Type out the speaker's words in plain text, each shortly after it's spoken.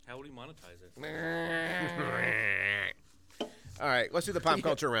How would he monetize it? All right, let's do the pop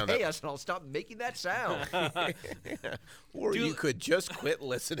culture roundup. Pay us and I'll stop making that sound. Or you could just quit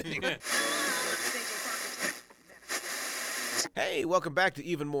listening. Hey, welcome back to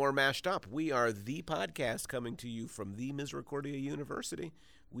Even More Mashed Up. We are the podcast coming to you from the Misericordia University.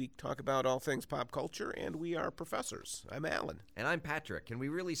 We talk about all things pop culture, and we are professors. I'm Alan. And I'm Patrick. Can we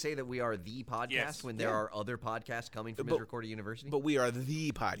really say that we are the podcast Yes. when there are other podcasts coming from But- Misericordia University? But we are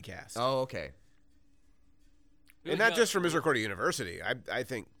the podcast. Oh, okay. And not just from Misericordia University. I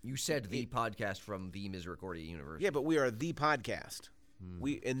think, You said the podcast from the Misericordia University. yeah, but we are the podcast.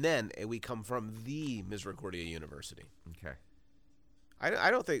 And then we come from the Misericordia University. Okay.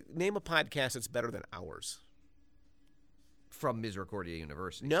 I don't think, name a podcast that's better than ours. From Misericordia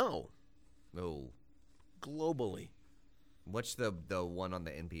University. No, Oh. globally. What's the one on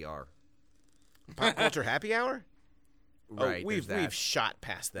the NPR? Pop Culture Happy Hour? Right. Oh, we've there's that. shot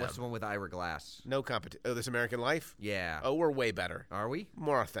past them. What's the one with Ira Glass? No competition. Oh, This American Life? Yeah. Oh, we're way better. Are we?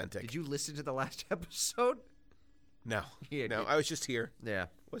 More authentic. Did you listen to the last episode? No. Yeah, No, did- I was just here. Yeah.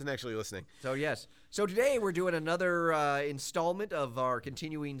 Wasn't actually listening. So, yes. So, today we're doing another installment of our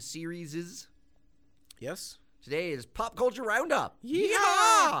continuing series. Yes? Today is Pop Culture Roundup.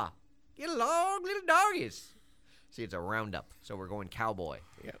 Yeehaw! Get along, little doggies. See, it's a roundup, so we're going cowboy.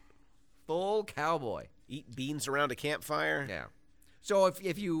 Yeah. Full cowboy. Eat beans around a campfire. Yeah. So if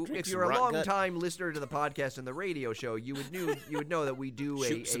Drink you're a some rock long gut. time listener to the podcast and the radio show, you would know that we do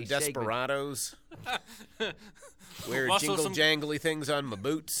Shoot a some segment. desperados. Wear Rustle jingle some- jangly things on my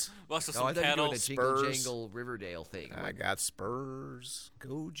boots. Busted Oh, I some thought you were doing cattle. the Jingle Spurs. Jangle Riverdale thing. I got spurs.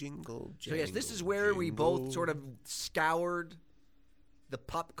 Go jingle So jangle. yes, this is where we both sort of scoured the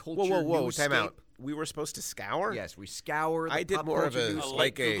pop culture Whoa! Time newscape. out. We were supposed to scour. Yes, we scour the I did pop more of culture a news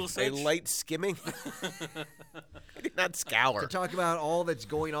light Google a search? light skimming. I did not scour. to talk about all that's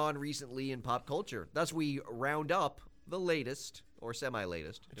going on recently in pop culture. Thus, we round up the latest or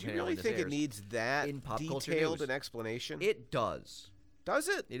semi-latest. Do you depending on really when this think it airs. needs that in pop culture detailed news. an explanation? It does. Does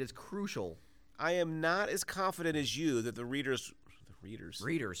it? It is crucial. I am not as confident as you that the readers,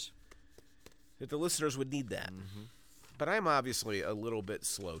 that the listeners would need that. Mm-hmm. But I'm obviously a little bit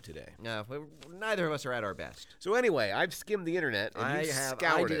slow today. No, neither of us are at our best. So anyway, I've skimmed the internet and I you have. I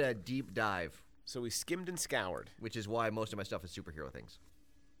scoured did it. a deep dive, So we skimmed and scoured. which is why most of my stuff is superhero things.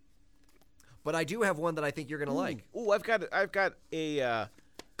 But I do have one that I think you're gonna like. Ooh, I've got a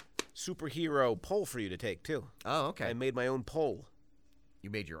superhero poll for you to take too. Oh, okay. I made my own poll.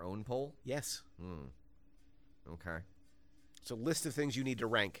 You made your own poll. Yes. Okay. It's a list of things you need to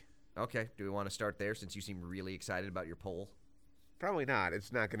rank. Okay. Do we want to start there since you seem really excited about your poll? Probably not.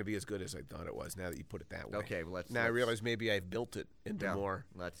 It's not going to be as good as I thought it was now that you put it that way. Okay. Well, Now I realize maybe I've built it into Yeah. more.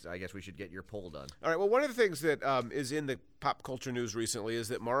 I guess we should get your poll done. All right. Well, one of the things that is in the pop culture news recently is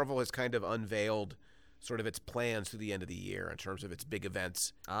that Marvel has kind of unveiled sort of its plans through the end of the year in terms of its big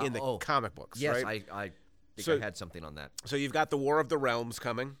events in the comic books. Yes, right? I think So- I had something on that. So you've got the War of the Realms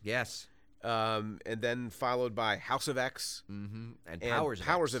coming, Yes. and then followed by House of X Mm-hmm. And and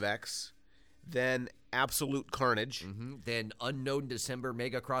Powers of X, then Absolute Carnage. Mm-hmm. Then Unknown December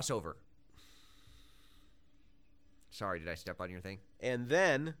mega crossover. Sorry, did I step on your thing? And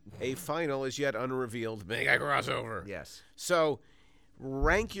then a final as yet unrevealed mega crossover. Yes. So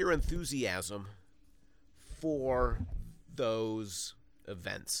rank your enthusiasm for those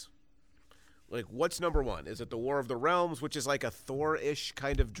events. Like, what's number one? Is it the War of the Realms, which is like a Thor-ish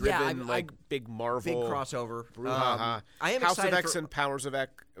kind of driven, I'm- big Marvel, Big crossover. brouhaha? I am House of excited X for and Powers of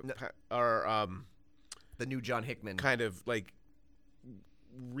X are the new John Hickman kind of like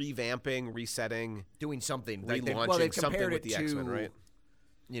revamping, resetting, doing something. relaunching they've something compared with it the to, X-Men, right?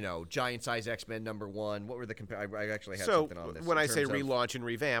 You know, Giant Size X-Men #1. What were the I actually had So something on this. when in I say terms of- relaunch and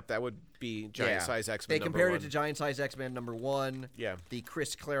revamp, that would be Giant Size X-Men. They compared #1. it to Giant Size X-Men #1. Yeah. The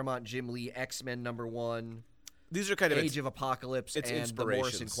Chris Claremont, Jim Lee X-Men #1. These are kind of Age of Apocalypse it's and the Morrison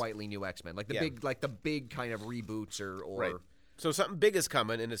inspirations. Quietly New X-Men. Like the Yeah. big kind of reboots or right. So something big is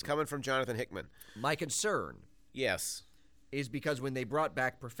coming, and it's coming from Jonathan Hickman. My concern Yes. is because when they brought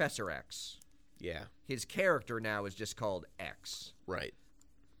back Professor X, Yeah. his character now is just called X, Right.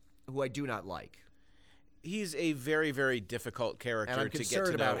 who I do not like. He's a very, very difficult character And I'm to get to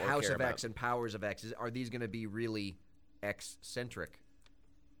concerned know about or House care of about. X and Powers of X. Are these going to be really X-centric?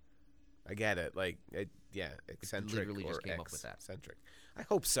 I get it. Like, eccentric literally or just came up with that. eccentric. I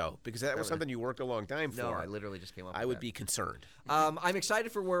hope so, because that was something you worked a long time for. No, I literally just came up with I would that. be concerned. I'm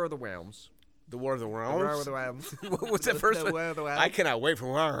excited for War of the Realms. The War of the Realms? War of the Realms. What's that first The one? War of the Realms. I cannot wait for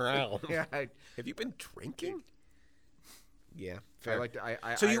War of the Realms. Yeah, Have you been drinking? Yeah, I fair. like to.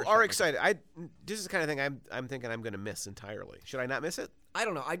 So you Irish are up excited. This is the kind of thing I'm thinking I'm going to miss entirely. Should I not miss it? I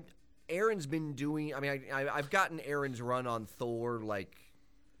don't know. Aaron's been doing. I mean, I've gotten Aaron's run on Thor like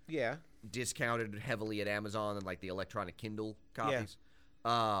Yeah. discounted heavily at Amazon and like the electronic Kindle copies.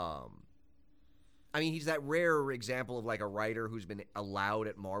 I mean, he's that rare example of like a writer who's been allowed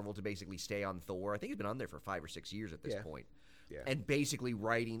at Marvel to basically stay on Thor. I think he's been on there for 5 or 6 years at this point. Yeah. And basically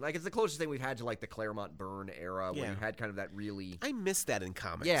writing, like, it's the closest thing we've had to like the Claremont Byrne era where Yeah. you had kind of that really. I miss that in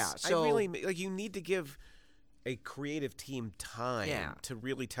comics. Yeah, so- I really like. You need to give a creative team time Yeah. to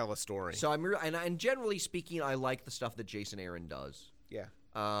really tell a story. So and generally speaking, I like the stuff that Jason Aaron does. yeah.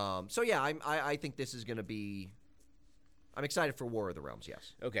 So yeah, I think this is going to be. I'm excited for War of the Realms.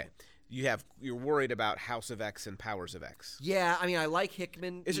 Yes. Okay. You're worried about House of X and Powers of X. Yeah, I mean, I like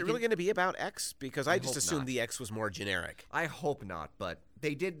Hickman. Is it really going to be about X? Because I just hope assumed not. the X was more generic. I hope not, but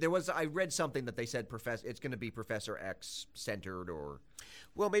they did. I read something that they said it's going to be Professor X centered, or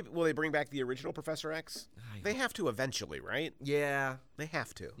Well, maybe will they bring back the original Professor X? They have to eventually, right? yeah, They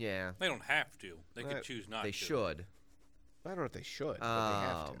have to. yeah, They don't have to. They could choose not they to. should. I don't know if they should, but they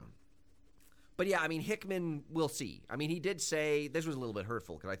have to. But yeah, I mean, Hickman, we'll see. I mean, he did say this was a little bit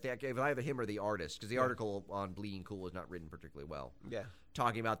hurtful because I think if either him or the artist, because the article on Bleeding Cool was not written particularly well. Yeah.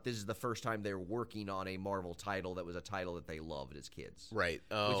 Talking about this is the first time they're working on a Marvel title that was a title that they loved as kids. Right.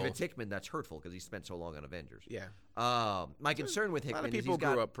 Which Oh. if it's Hickman, that's hurtful because he spent so long on Avengers. Yeah. My concern with A lot Hickman of is people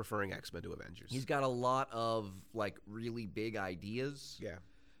grew up preferring X-Men to Avengers. he's got a lot of like really big ideas, Yeah.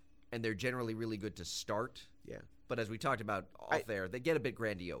 and they're generally really good to start. Yeah. But as we talked about off there, they get a bit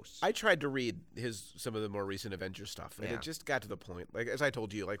grandiose. I tried to read some of the more recent Avengers stuff, and Yeah. it just got to the point. Like as I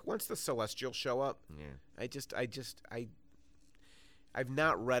told you, like once the Celestials show up, yeah. I've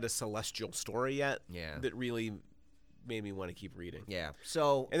not read a Celestial story yet. Yeah. That really made me want to keep reading. Yeah.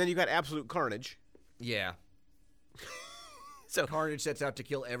 So And then you got Absolute Carnage. yeah. So Carnage sets out to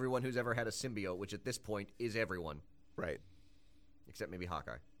kill everyone who's ever had a symbiote, which at this point is everyone right. except maybe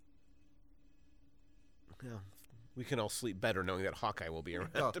Hawkeye. Well, we can all sleep better knowing that Hawkeye will be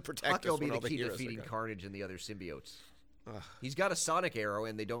around Well, to protect Hawkeye us will be when the all the key to heroes are defeating gone. Carnage and the other symbiotes. Ugh. He's got a Sonic arrow,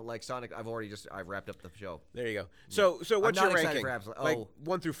 and they don't like Sonic. I've wrapped up the show. There you go. So what's not your excited ranking? for Absolute- Like oh.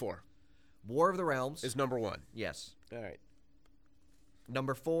 1 through 4 War of the Realms is number 1. yes. All right.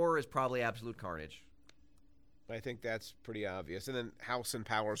 Number 4 is probably Absolute Carnage. I think that's pretty obvious. And then House and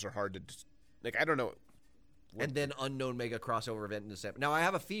Powers are hard to like. I don't know. And then Unknown Mega crossover event in December. Now I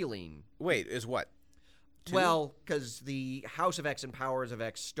have a feeling. Wait, is what? 2? Well, because the House of X and Powers of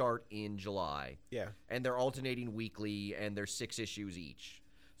X start in July, Yeah. and they're alternating weekly, and they're 6 issues each.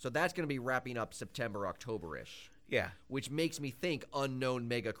 So that's going to be wrapping up September, October-ish, Yeah. which makes me think Unknown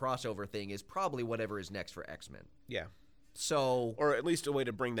Mega crossover thing is probably whatever is next for X-Men. Yeah. So Or at least a way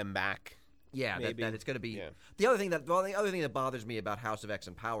to bring them back. yeah, maybe. that it's going to be Yeah. the other thing that bothers me about House of X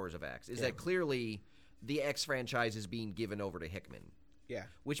and Powers of X is that clearly the X franchise is being given over to Hickman, Yeah.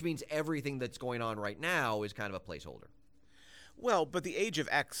 which means everything that's going on right now is kind of a placeholder. Well, but the Age of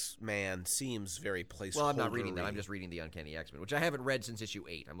X-Man seems very placeholder. Well, I'm not reading that. I'm just reading the Uncanny X-Men, which I haven't read since issue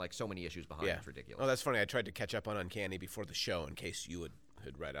 8. I'm like so many issues behind. Yeah. It's ridiculous. Oh, that's funny. I tried to catch up on Uncanny before the show in case you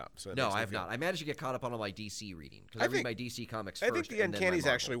had read up. So it No, makes me I have feel- not. I managed to get caught up on all my DC reading because I I read think- my DC comics I first. think the and then my Uncanny's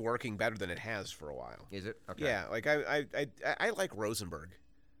Marvel. actually working better than it has for a while. Is it? Okay. Yeah, like I like Rosenberg.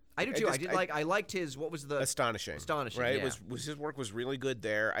 I do I too. just- I liked his. What was the Astonishing. Astonishing, Right? yeah. It was his work was really good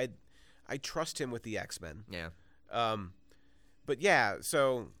there. I trust him with the X-Men. Yeah. But yeah,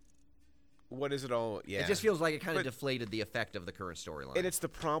 so what is it all? Yeah. It just feels like it kind of But- deflated the effect of the current storyline. And it's the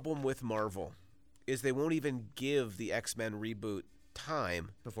problem with Marvel is they won't even give the X-Men reboot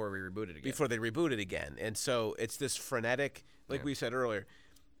time before we reboot it again. before they reboot it again. And so it's this frenetic, like Yeah. we said earlier,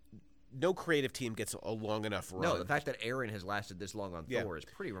 no creative team gets a long enough run. No, the fact that Aaron has lasted this long on Yeah. Thor is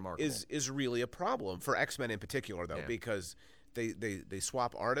pretty remarkable. is really a problem for X-Men in particular, though, Yeah. because they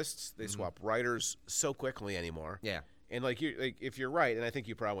swap artists, they swap writers so quickly anymore. Yeah. And if you're right, and I think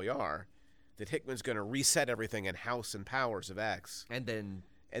you probably are, that Hickman's going to reset everything in House and Powers of X, And then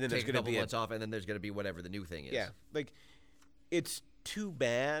and then there's take a going to couple be months off, and then there's going to be whatever the new thing is. yeah, like it's too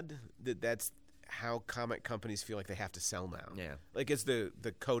bad that that's how comic companies feel like they have to sell now. Yeah. Like as the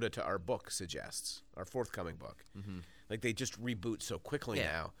coda to our book suggests, our forthcoming book. Like they just reboot so quickly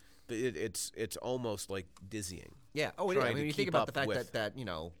Yeah. now that it's almost like dizzying. Yeah. Oh, it is. I Trying mean, to you think keep about the up fact with- that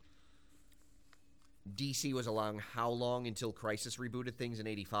DC was allowing how long until Crisis rebooted things in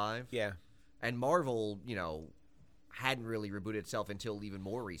 '85? Yeah. And Marvel, hadn't really rebooted itself until even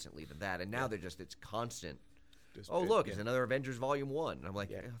more recently than that. And now it's constant. Just- Oh, look, yeah. it's another Avengers Volume 1. And I'm like,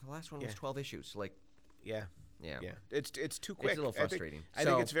 Yeah. the last one was Yeah. 12 issues. Like, Yeah. yeah. Yeah. It's too quick. a little I think- frustrating. I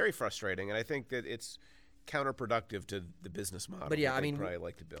So- think it's very frustrating, and I think that it's counterproductive to the business model. But yeah, that I they mean, probably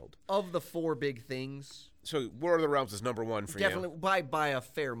like to build. Of the 4 big things, So War of the Realms is number one for Definitely you. by a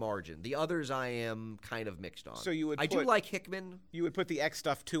fair margin. The others I am kind of mixed on. So you would I do like Hickman. You would put the X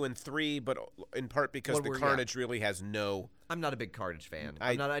stuff 2 and 3, but in part because the Carnage really has no. I'm not a big Carnage fan.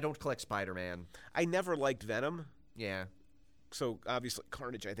 I don't collect Spider-Man. I never liked Venom. Yeah. So obviously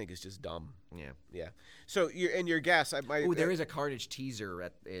Carnage I think is just dumb. Yeah. Yeah. So your guess, there is a Carnage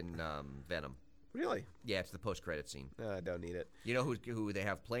teaser in Venom. Really? Yeah, it's the post-credit scene. No, I don't need it. You know who they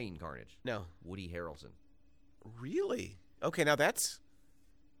have playing Carnage? No. Woody Harrelson. Really? Okay, now that's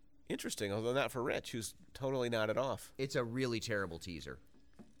interesting, although not for Rich, who's totally nodded off. It's a really terrible teaser.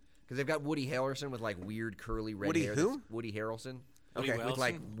 Because they've got Woody Harrelson with like weird curly red hair. Woody who? Woody Harrelson. Okay. With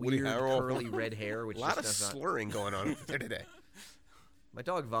like Woody weird curly red hair. Which a lot of slurring going on there today. My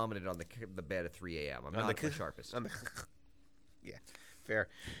dog vomited on the bed at 3 a.m. I'm not the sharpest. Yeah, fair.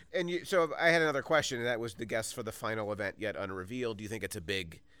 And so I had another question, and that was the guess for the final event yet unrevealed. Do you think it's a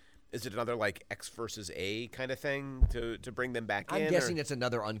big... Is it another like X versus A kind of thing to bring them back in? I'm guessing it's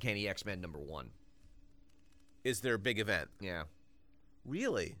another Uncanny X-Men #1. Is their big event? Yeah.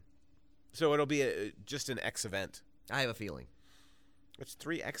 Really? So it'll be just an X event? I have a feeling. It's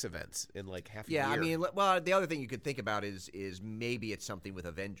 3 X events in like half a year. Yeah, I mean, well, the other thing you could think about is maybe it's something with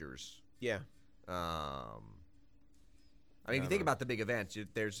Avengers. Yeah. I mean, if you think about the big events,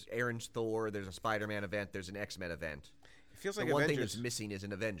 there's Aaron's Thor, there's a Spider-Man event, there's an X-Men event. It feels like the one Avengers, thing that's missing is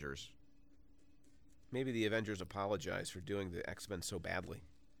an Avengers. Maybe the Avengers apologize for doing the X-Men so badly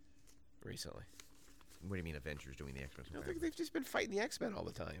recently. What do you mean Avengers doing the X-Men? I think they've just been fighting the X-Men all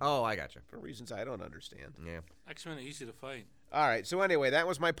the time. Oh, I gotcha. For reasons I don't understand. Yeah. X-Men are easy to fight. All right. So anyway, that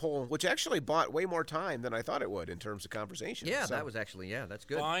was my poll, which actually bought way more time than I thought it would in terms of conversation. Yeah, so, that was actually, that's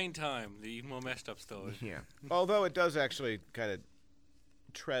good. Fine time. The even more messed up story. Yeah. Although it does actually kind of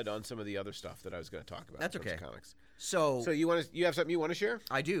tread on some of the other stuff that I was going to talk about. That's in terms okay. of comics. So you have something you want to share?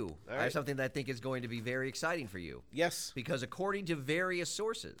 I do. All I right. have something that I think is going to be very exciting for you. Yes. Because according to various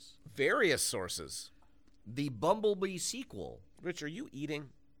sources, Various sources. the Bumblebee sequel. Rich, are you eating?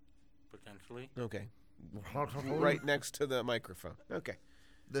 Potentially. Okay. Right next to the microphone. Okay.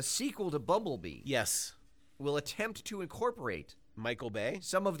 The sequel to Bumblebee Yes. will attempt to incorporate Michael Bay?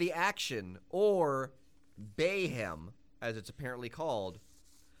 some of the action or bayhem, as it's apparently called,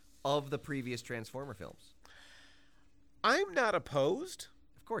 of the previous Transformer films. I'm not opposed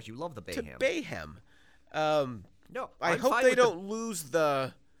Of course, you love the to bayhem. Bayhem. No, I I'm hope fine they with don't lose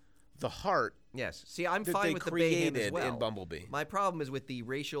the heart Yes. See, I'm that fine they with the bayhem as created well. in Bumblebee. My problem is with the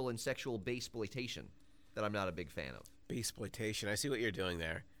racial and sexual baseploitation that I'm not a big fan of. Baseploitation. I see what you're doing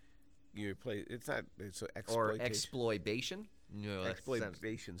there. It's Or exploitation. exploitation? No, that sounds-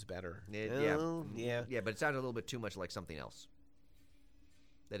 Exploitation's better. Yeah. Oh, yeah. Yeah, but it sounded a little bit too much like something else.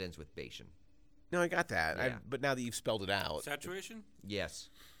 That ends with Bation. No, I got that. Yeah. But now that you've spelled it out, Saturation? Yes.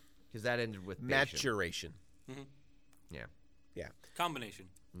 Because that ended with Bation. maturation. Yeah. Yeah. Combination.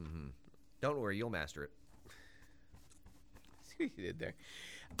 Don't worry, you'll master it. See what you did there.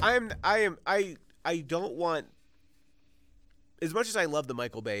 I don't want, as much as I love the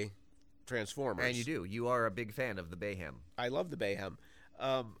Michael Bay Transformers. And you do. You are a big fan of the Bayhem. I love the Bayhem.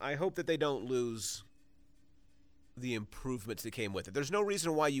 I hope that they don't lose the improvements that came with it. There's no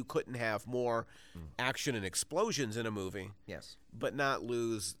reason why you couldn't have more action and explosions in a movie, Yes. but not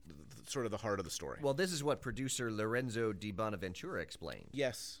lose sort of the heart of the story. Well, this is what producer Lorenzo Di Bonaventura explained.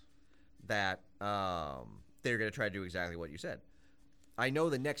 Yes. That they're going to try to do exactly what you said. I know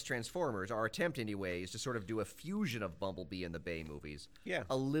the next Transformers, our attempt anyway, is to sort of do a fusion of Bumblebee and the Bay movies. Yeah.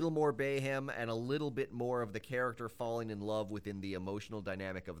 A little more Bayhem and a little bit more of the character falling in love within the emotional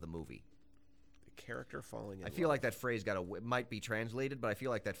dynamic of the movie. The character falling in I feel love. like that phrase might be translated, but I feel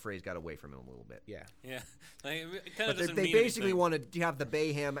like that phrase got away from him a little bit. Yeah. Yeah. Like, it kind But of doesn't they mean basically anything. want to have the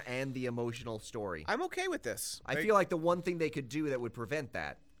Bayhem and the emotional story. I'm okay with this. I feel like the one thing they could do that would prevent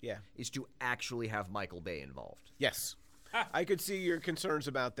that Yeah. is to actually have Michael Bay involved. Yes. I could see your concerns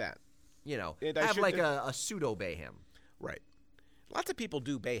about that. You know, And I have should- like a pseudo Bayhem. Right. Lots of people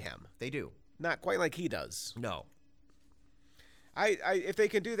do Bayhem. They do. Not quite like he does. No. I if they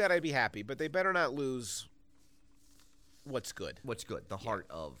can do that, I'd be happy. But they better not lose what's good. What's good? The heart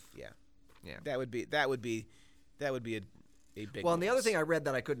of. Yeah. Yeah. That would be a big. Well, and the other loss. thing I read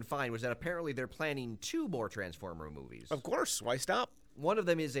that I couldn't find was that apparently they're planning 2 more Transformer movies. Of course. Why stop? One of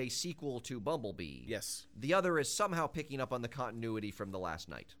them is a sequel to Bumblebee. Yes. The other is somehow picking up on the continuity from The Last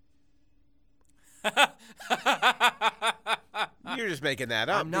Night. You're just making that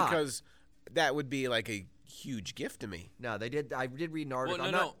up I'm not. because that would be like a huge gift to me. No, they did. I did read an article. Well,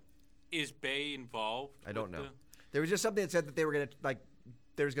 I'm no, not, no. Is Bay involved? I don't with know. There was just something that said that they were gonna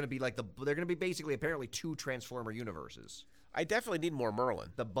there's gonna be they're gonna be basically apparently 2 Transformer universes. I definitely need more Merlin.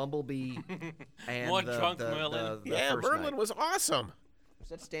 The Bumblebee and More the, drunk the, Merlin. the Yeah, first Merlin night. was awesome. Was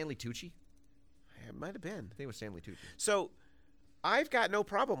that Stanley Tucci? It might have been. I think it was Stanley Tucci. So, I've got no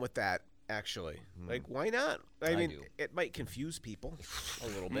problem with that. Actually, like, why not? I mean, do. it might confuse people a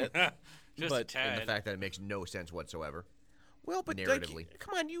little bit. Just But- a tad. And the fact that it makes no sense whatsoever. Well, but Narratively. like,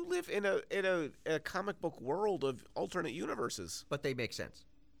 come on, you live in a comic book world of alternate universes. But they make sense.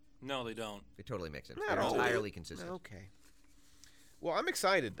 No, they don't. They totally make sense. Not They're all. entirely consistent. Okay. Well, I'm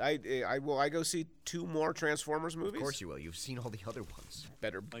excited. Will I go see 2 more Transformers movies? Of course you will. You've seen all the other ones.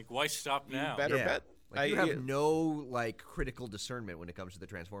 Better, Like, why stop now? better Yeah. bet. Like, you have no like critical discernment when it comes to the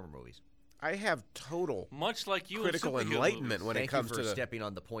Transformer movies. I have total Much like you critical in superhero enlightenment movies. when Thank it comes you for to the. stepping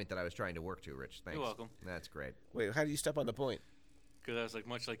on the point that I was trying to work to, Rich. Thanks. welcome. That's great. Wait, how do you step on the point? Because I was like,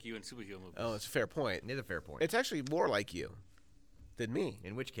 much like you in superhero movies. Oh, it's a fair point. It is a fair point. It's actually more like you than me.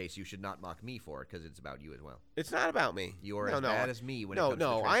 In which case, you should not mock me for it because it's about you as well. It's not about me. You are no, as no. bad as me when it no, comes to the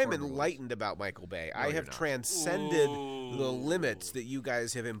no. I am Transformer movies. enlightened about Michael Bay. I you're have not. transcended the Ooh. limits that you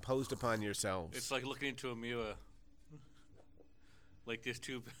guys have imposed upon yourselves. It's like looking into a mirror. Like there's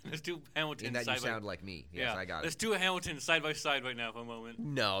two Hamiltons In that side you by sound like me. Yes, yeah. I got There's it. 2 Hamiltons side by side right now for a moment.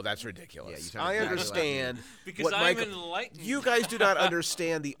 No, that's ridiculous. Yeah, you sound I exactly like understand Because what I'm Michael. enlightened. You guys do not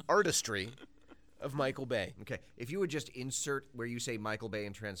understand the artistry of Michael Bay. Okay, if you would just insert where you say Michael Bay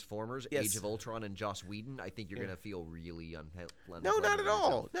and Transformers, Yes. Age of Ultron and Joss Whedon, I think you're going to feel really unpleasant. No, not at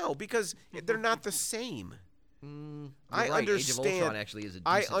all. No, because they're not the same. I Age of Ultron understand. actually is a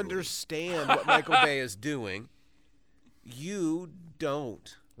I decent movie. understand what Michael Bay is doing. You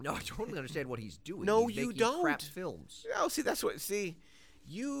don't. No, I totally understand what he's doing. No, He's you making don't. Crap films. Oh, see, that's what. See,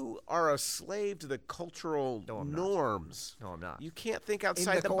 you are a slave to the cultural No, I'm not. norms. No, I'm not. You can't think In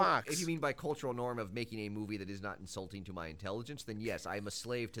outside the box. If you mean by cultural norm of making a movie that is not insulting to my intelligence, then yes, I am a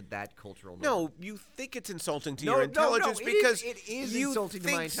slave to that cultural norm. No, you think it's insulting to No, your no, intelligence it because is- it is you insulting to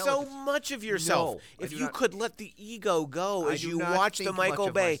think my so intelligence. much of yourself. No, I if do you not. could let the ego go I as do you not watch the think much Michael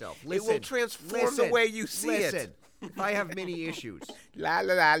of Bay, myself. it will Listen, transform the way you see listen. it. If I have many issues, La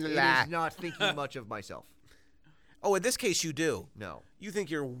la la la it la. is not thinking much of myself. Oh, in this case, you do. No. You think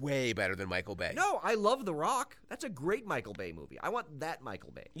you're way better than Michael Bay. No, I love The Rock. That's a great Michael Bay movie. I want that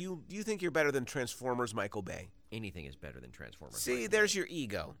Michael Bay. You think you're better than Transformers Michael Bay. Anything is better than Transformers. See, Michael there's your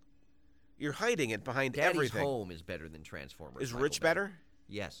ego. You're hiding it behind Bay. Daddy's everything. Home is better than Transformers. Is Michael Rich Bay. better?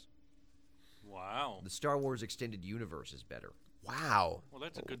 Yes. Wow. The Star Wars Extended Universe is better. Wow. Well,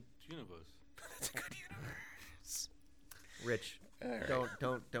 that's a good universe. That's a good universe. Rich, right.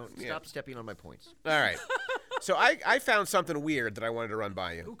 don't Yeah. stop stepping on my points. All right. So I found something weird that I wanted to run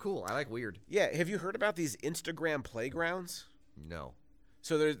by you. Ooh, cool. I like weird. Yeah, have you heard about these Instagram playgrounds? No.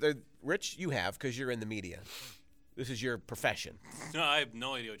 So they're Rich, you have because you're in the media. This is your profession. No, I have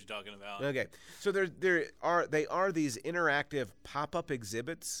no idea what you're talking about. Okay. So they are these interactive pop-up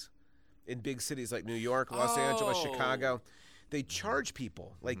exhibits in big cities like New York, Los Angeles, Oh. Chicago. They charge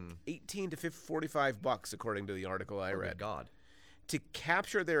people like $18 to $45 according to the article I Oh, read good God. to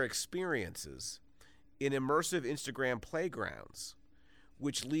capture their experiences in immersive Instagram playgrounds,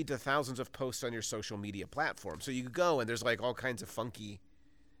 which lead to thousands of posts on your social media platform. So you go and there's like all kinds of funky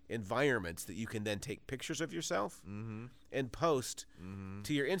environments that you can then take pictures of yourself and post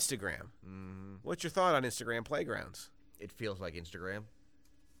to your Instagram. What's your thought on Instagram playgrounds? It feels like Instagram.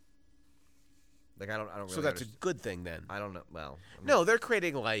 Like I don't really. So that's a underst- good thing then. I don't know. Well, I mean, No, they're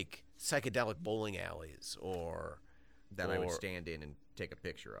creating like psychedelic bowling alleys or that I would or- stand in and take a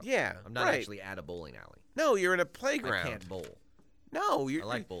picture of. Yeah, I'm not right. actually at a bowling alley. No, you're in a I playground. can't bowl. No, you're I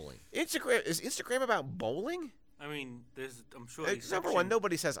like bowling. Instagram is Instagram about bowling? I mean, I'm sure. Number one,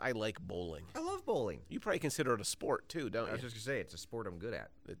 nobody says I like bowling. I love bowling. You probably consider it a sport too, don't I was you? just gonna say it's a sport I'm good at.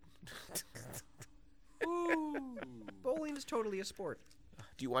 Ooh. Bowling is totally a sport.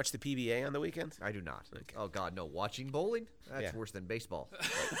 Do you watch the PBA on the weekends? I do not. Oh God, no! Watching bowling? That's Yeah. worse than baseball.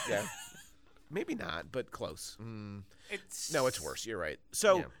 Yeah. Maybe not, but close. It's No, it's worse. You're right.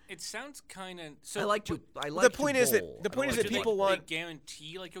 So Yeah. It sounds kind of. So I like to. but I like. the point to is that bowl. the I point don't is like that to people bowl. want. They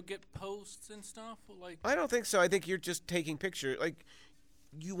guarantee like you'll get posts and stuff. Like I don't think so. I think you're just taking pictures. Like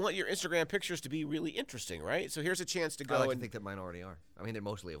you want your Instagram pictures to be really interesting, right? So here's a chance to I go like to and think that mine already are. I mean, they're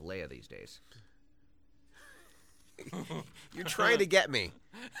mostly of Leia these days. you're trying to get me.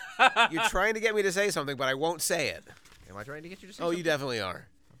 You're trying to get me to say something, but I won't say it. Am I trying to get you to say Oh, you something? definitely are.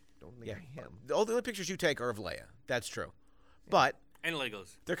 Don't think Yeah. I am. All the only pictures you take are of Leia. That's true. But and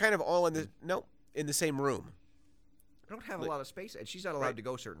Legos. they're kind of all in the same room. I don't have a lot of space, and she's not allowed to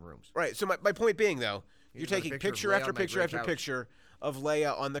go certain rooms. Right. So my point being though, you're Here's another taking picture of picture Leia after on my picture gray after couch. picture of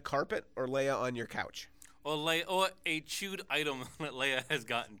Leia on the carpet or Leia on your couch. or a chewed item that Leia has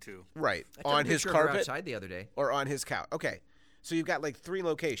gotten to. Right. I took a On his picture of her carpet outside the other day. or on his couch. Okay. So you've got like 3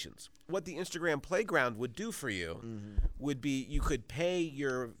 locations. What the Instagram playground would do for you would be you could pay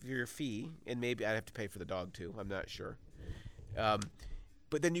your fee, and maybe I'd have to pay for the dog too. I'm not sure.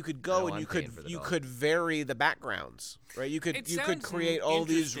 But then you could go No, and I'm you paying for the you dog. could vary the backgrounds, right? You could sounds create all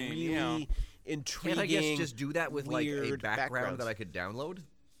these interesting, really yeah. intriguing. Can't I guess just do that with like a weird background that backgrounds. I could download?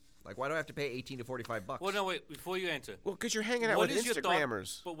 Like, why do I have to pay $18 to $45? Well, no, wait. Before you answer, Well, because you're hanging out what with is your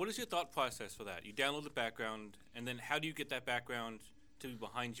Instagrammers. But what is your thought process for that? You download the background, and then how do you get that background to be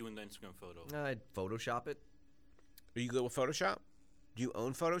behind you in the Instagram photo? I'd Photoshop it. Are you good with Photoshop? Do you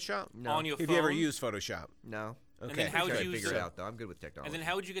own Photoshop? No. On your Have phone? you ever used Photoshop? No. Okay. And then how would Try to you figure use it it? out, though. I'm good with technology. And then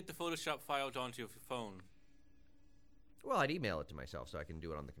how would you get the Photoshop file onto your phone? Well, I'd email it to myself so I can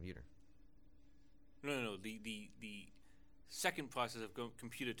do it on the computer. No. The second process of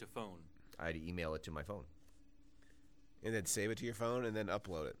computer to phone. I'd email it to my phone. And then save it to your phone and then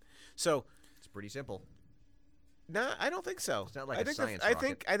upload it. So, It's pretty simple. no, I don't think so. It's not like I a think science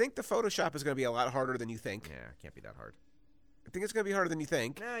I think the Photoshop is going to be a lot harder than you think. Yeah, it can't be that hard. I think it's going to be harder than you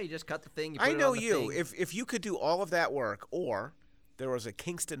think. Nah, you just cut the thing. You put I it know on the you. thing. If you could do all of that work, or there was a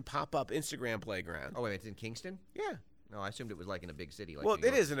Kingston pop-up Instagram playground. Oh, wait, it's in Kingston? Yeah. No, I assumed it was like in a big city. Like Well, New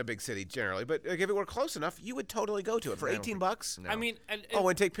it York. is in a big city generally, but like, if it were close enough, you would totally go to it for I don't 18 think- bucks. No. I mean, and Oh,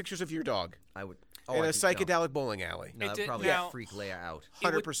 and take pictures of your dog I would. in I a think- no. psychedelic bowling alley. No, It that'd did- probably now- freak Leia out.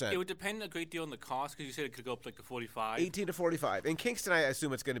 100%. It would depend a great deal on the cost because you said it could go up like to 45. 18 to 45. In Kingston, I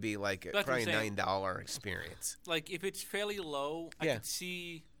assume it's going to be like That's what probably I'm a saying. $9 experience. Like if it's fairly low, I Yeah. could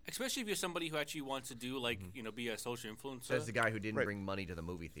see, especially if you're somebody who actually wants to do like be a social influencer. Says the guy who didn't Right. bring money to the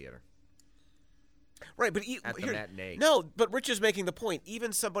movie theater. Right, but At the matinee. No, but Rich is making the point.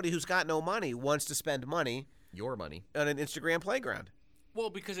 Even somebody who's got no money wants to spend money Your money. on an Instagram playground Well,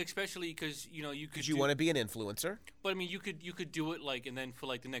 because especially because you could. because you want to be an influencer. But I mean, you could do it like, and then for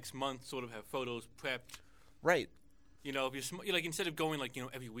like the next month, sort of have photos prepped. Right, If you're like instead of going like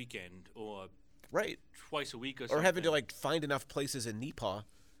every weekend or right. twice a week or Or something. having to like find enough places in Nepal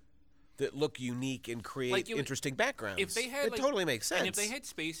that look unique and create Like, interesting backgrounds. if they had it like, totally makes sense. And if they had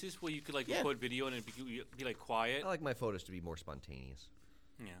spaces where you could like Yeah. record video and it'd be like quiet. I like my photos to be more spontaneous.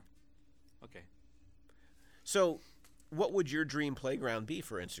 Yeah. Okay. So, what would your dream playground be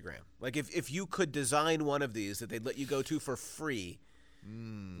for Instagram? Like, if you could design one of these that they'd let you go to for free,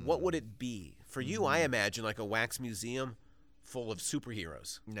 what would it be? For you, I imagine like a wax museum full of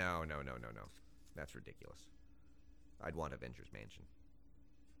superheroes. No. That's ridiculous. I'd want Avengers Mansion.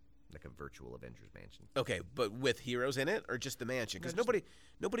 Like a virtual Avengers Mansion. Okay, but with heroes in it, or just the mansion? Because No, just-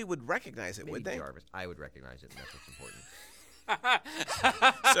 nobody would recognize it, Maybe would they? Jarvis. I would recognize it, and that's what's important.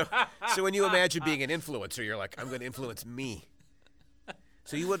 So when you imagine being an influencer, you're like, I'm going to influence me.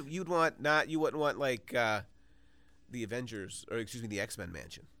 So you wouldn't want like the Avengers, or excuse me, the X-Men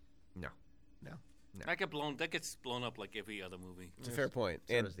mansion. No. No, That gets blown up like every other movie. it's a fair point,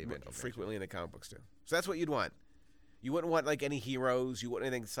 So and does the Avengers frequently in the comic books too. So that's what you'd want. You wouldn't want like any heroes. You wouldn't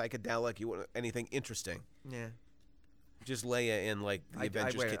anything psychedelic. You wouldn't anything interesting. Yeah. Just Leia in like the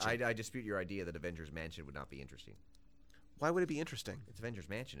Avengers kitchen. I dispute your idea that Avengers Mansion would not be interesting. Why would it be interesting? It's Avengers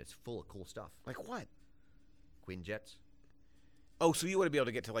Mansion. It's full of cool stuff. Like what? Quinjets. Oh, so you want to be able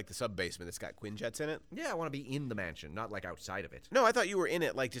to get to like the sub basement that's got Quinjets in it? Yeah, I want to be in the mansion, not like outside of it. No, I thought you were in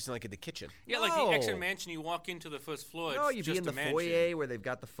it, like just like in the kitchen. Yeah, like the No. X-Men Mansion, you walk into the first floor. No, it's you'd just be in the a mansion. foyer where they've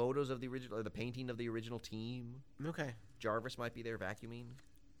got the photos of the original, or the painting of the original team. Okay. Jarvis might be there vacuuming.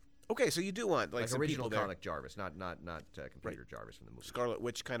 Okay, so you do want like, Like some original people there. comic Jarvis, not computer Jarvis from the movie. Scarlet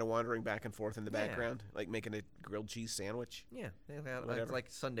Witch kind of wandering back and forth in the Yeah. background, like making a grilled cheese sandwich. Yeah, Whatever. like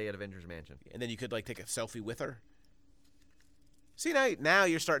Sunday at Avengers Mansion. And then you could like take a selfie with her. See, now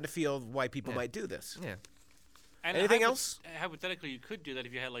you're starting to feel why people Yeah. might do this. Yeah. And Anything else? Hypothetically, you could do that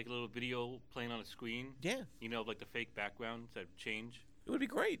if you had like a little video playing on a screen. Yeah, Like the fake backgrounds that change. it would be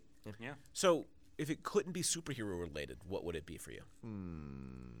great. Yeah. So, if it couldn't be superhero related, what would it be for you?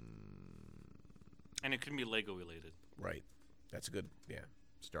 And it couldn't be Lego related. Right. That's a good. Yeah.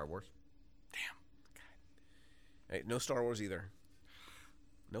 Star Wars. Hey, no Star Wars either.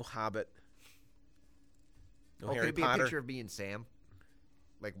 No Hobbit. No Could Harry it be Potter. a picture of me and Sam,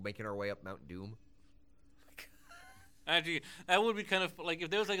 like making our way up Mount Doom? Actually, that would be kind of like if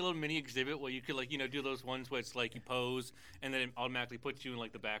there was like a little mini exhibit where you could like do those ones where it's like you pose and then it automatically puts you in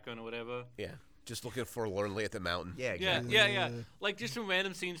like the background or whatever. Yeah. Just looking forlornly at the mountain. Yeah, Yeah, exactly. yeah. Like just some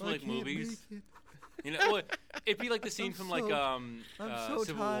random scenes from like movies. Or it'd be like the scene from like so Civil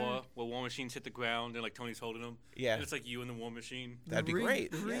tired. War where War Machines hit the ground and like Tony's holding him. Yeah. And it's like you and the War Machine. That'd be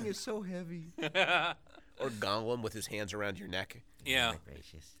great. The ring Yeah. is so heavy. Or Gollum with his hands around your neck. Yeah.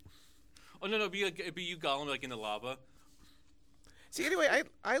 Gracious. Oh no, it'd be you Gollum like in the lava. See, anyway,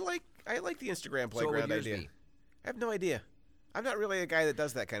 I like the Instagram So what would playground yours idea. be? I have no idea. I'm not really a guy that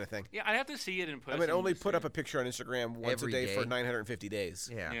does that kind of thing. Yeah, I'd have to see it in I person. mean, only to put see up a picture on Instagram once Every a day for day? 950 days.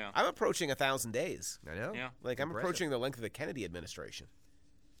 Yeah. Yeah. I'm approaching 1,000 days. I know. Yeah. Like, I'm Impressive. approaching the length of the Kennedy administration.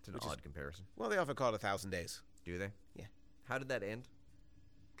 It's an odd comparison. Well, they often call it 1,000 days. Do they? Yeah. How did that end?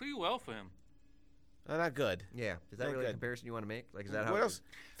 pretty well for him. Not good. Yeah. Is that Not really a good. comparison you want to make? Like, is that how? What else?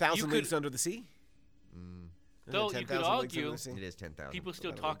 1,000 could- Leagues Under the Sea? Mm, Isn't it Though you could 10,000 Leagues Under argue- the Sea? it is 10,000. People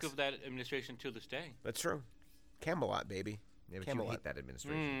still Other talk leagues. of that administration to this day. That's true. Camelot, baby. Yeah, but you Camelot. hate that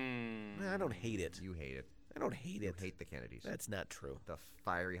administration. Mm. No, I don't hate it. You hate it. I don't hate You it. hate the Kennedys. That's not true. The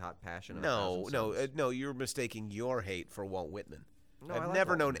fiery hot passion of No, 1,000 no, suns. no. You're mistaking your hate for Walt Whitman. No, I I've like never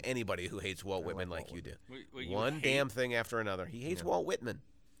Walt known Whitman. anybody who hates Walt Whitman like like Walt you do. What you One hate- damn thing after another. He hates Yeah. Walt Whitman.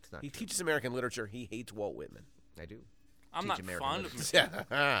 It's not He true. teaches American literature. He hates Walt Whitman. I do. I'm teach not American fond of literature.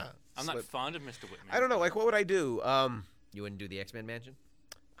 Mr. I'm not Slip. fond of Mr. Whitman. I don't know. Like, what would I do? You wouldn't do the X-Men mansion?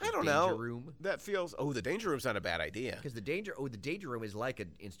 I don't Danger know. Room? That feels. Oh, the Danger Room's not a bad idea. Because the danger room is like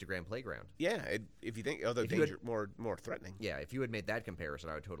an Instagram playground. Yeah, if you think, although If you had- danger more threatening. Yeah, if you had made that comparison,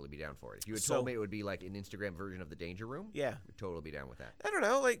 I would totally be down for it. If you had So- told me it would be like an Instagram version of the danger room, Yeah, I'd totally be down with that. I don't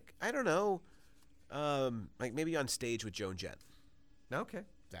know. Like, I don't know. Like maybe on stage with Joan Jett. Okay.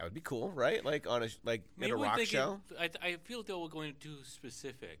 That would be cool, right? Like on Maybe at a we're rock thinking- show. I feel they were going too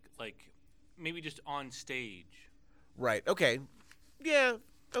specific. Like, maybe just on stage. Right. Okay. Yeah.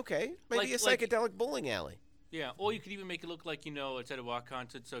 Okay. Maybe Like- a like- psychedelic bowling alley. Yeah, or you could even make it look like, it's at a rock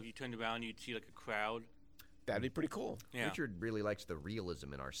concert, so if you turned around, you'd see, like, a crowd. That'd be pretty cool. Yeah. Richard really likes the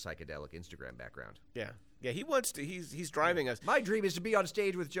realism in our psychedelic Instagram background. Yeah. Yeah. He wants to. He's driving us. My dream is to be on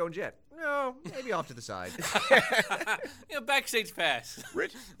stage with Joan Jett. No, maybe off to the side. Backstage pass.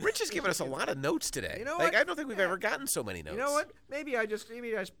 Rich has given us a lot of notes today. You know like what? I don't think we've ever gotten so many notes. You know what? Maybe I just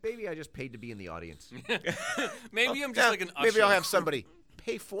paid to be in the audience. Maybe I'm just Yeah, like an usher. maybe I'll have somebody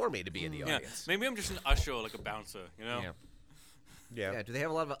pay for me to be in the Yeah, audience. maybe I'm just an usher or like a bouncer, Yeah. Yeah. Yeah. Do they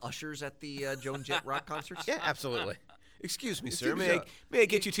have a lot of ushers at the Joan Jett rock concerts? Yeah, absolutely. Excuse me, sir. Excuse me, May I, sir. may I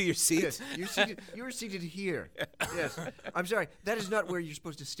get you to your seat? Yes, you are seated here. Yes. I'm sorry. That is not where you're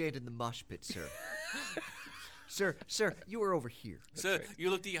supposed to stand in the mosh pit, sir. Sir, you are over here. Sir, you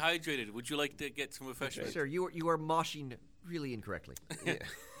look dehydrated. Would you like to get some refreshment? Sir, you are moshing really incorrectly.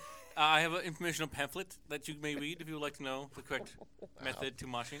 I have an informational pamphlet that you may read if you would like to know the correct method to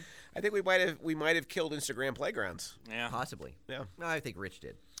moshing. I think we might have killed Instagram playgrounds. Yeah. Possibly. Yeah. I think Rich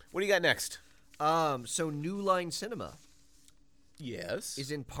did. What do you got next? So New Line Cinema Yes.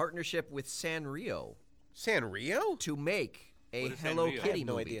 is in partnership with Sanrio Sanrio? to make a What is Hello Sanrio? I Kitty have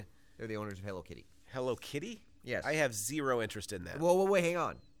no movie. idea. They're the owners of Hello Kitty. Hello Kitty? Yes. I have zero interest in that. Whoa, wait, hang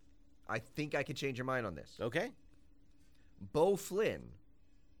on. I think I can change your mind on this. Okay. Bo Flynn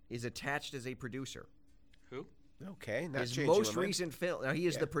is attached as a producer. Who? Okay. Not His changing most my mind. recent film. Now he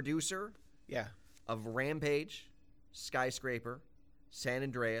is Yeah. the producer Yeah. of Rampage, Skyscraper, San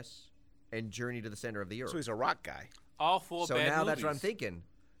Andreas, and Journey to the Center of the Earth. So he's a rock guy. All four So bad now that's what I'm movies. thinking.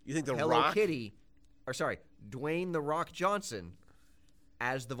 You think the Hello Rock? Kitty, or sorry, Dwayne the Rock Johnson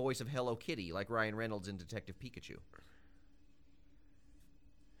as the voice of Hello Kitty, like Ryan Reynolds in Detective Pikachu.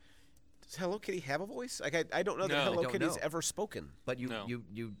 Does Hello Kitty have a voice? Like I don't know that No. Hello I don't Kitty's know. ever spoken. But you. No.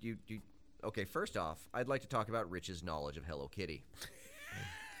 Okay, first off, I'd like to talk about Rich's knowledge of Hello Kitty.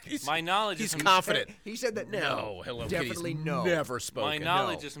 My knowledge He's is from, confident. He said that No, Hello definitely Kitty's no. never my spoken.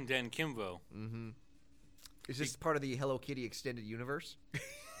 knowledge No. is from Dan Kimbo. Is this part of the Hello Kitty extended universe?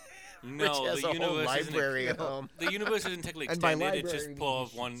 No, Rich has the a whole universe isn't. library at home. The universe isn't technically And by extended. It's library, just I part mean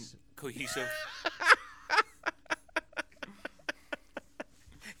of one sheets. cohesive.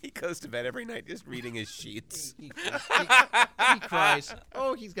 He goes to bed every night just reading his sheets. He cries.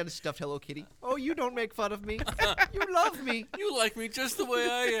 Oh, he's got a stuffed Hello Kitty. Oh, you don't make fun of me. You love me. You like me just the way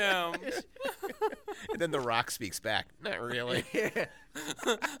I am. And then the Rock speaks back. Not really. The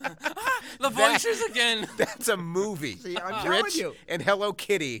voices again. That's a movie. See, I'm telling Rich you. and Hello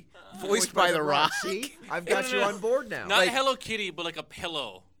Kitty, voiced by The Rock. See, I've got you No. on board now. Not Like- Hello Kitty, but like a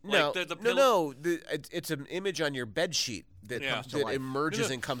pillow. No, Like the no, pillow. no. It's an image on your bed sheet that, Yeah. Comes to that life. emerges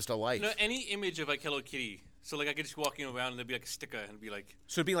No. and comes to life. No, any image of like Hello Kitty. So like I could just walking around and there'd be like a sticker and be like,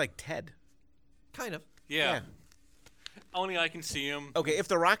 So it'd be like Ted. Kind of. yeah. Only I can see him. Okay, if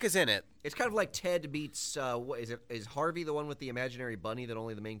The Rock is in it, It's kind of like Ted meets. What is it? Is Harvey the one with the imaginary bunny that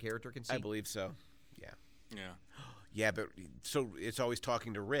only the main character can see? I believe so. Yeah. Yeah. Yeah, but so it's always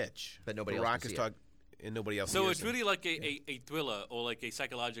talking to Rich. But nobody The else Rock can is see it. talking, and nobody else. So hears it's him. really like a thriller or like a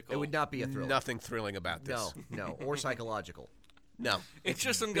psychological. It would not be a thriller. Nothing thrilling about this. No, or psychological. No. It's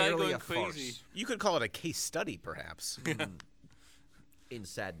just some guy barely going a crazy. farce. You could call it a case study, perhaps. in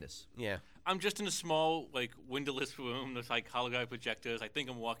sadness. Yeah. I'm just in a small, like, windowless room. There's, like, holographic projectors. I think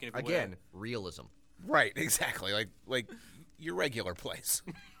I'm walking everywhere. Again, realism Right. Exactly. Like your regular place.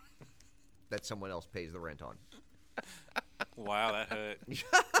 that someone else pays the rent on. Wow, that hurt.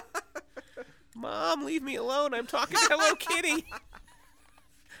 Mom, leave me alone. I'm talking to Hello Kitty.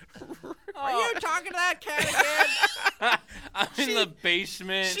 Are you talking to that cat again? I'm in the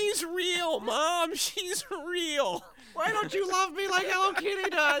basement. She's real, Mom. She's real. Why don't you love me like Hello Kitty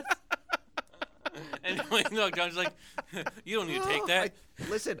does? And no, John's like, you don't need to take that.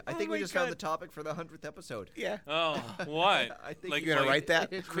 Listen, I think my we just found God. the topic for the 100th episode. Yeah. Oh, what? I think like, you're gonna write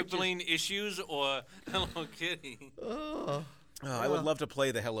that? Crippling issues or Hello Kitty? Oh. Oh, I would love to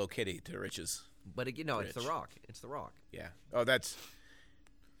play the Hello Kitty to Rich's. But again, no, it's The Rich. Rock. It's The Rock. Yeah. Oh, that's.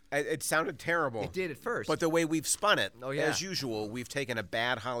 It sounded terrible. It did at first. But the way we've spun it, Oh, yeah. as usual, we've taken a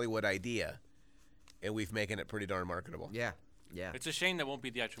bad Hollywood idea, and we've making it pretty darn marketable. Yeah, yeah. It's a shame that won't be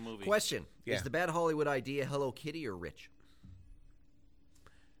the actual movie. Question: Yeah. Is the bad Hollywood idea Hello Kitty or Rich?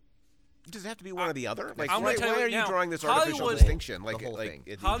 Does it have to be one or the other? Like, I'm why, gonna tell why you are you now, drawing this artificial Hollywood- distinction? The Like, whole like thing.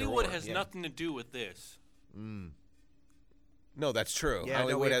 it's Hollywood either or, has yeah. nothing to do with this. No, that's true. Yeah, no,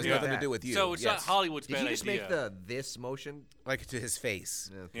 Hollywood we has agree with nothing to that. do with you. So it's yes. not Hollywood's Did bad you just idea. make the this motion? Like to his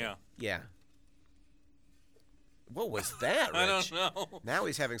face. Okay. Yeah. Yeah. What was that, Rich? I don't know. Now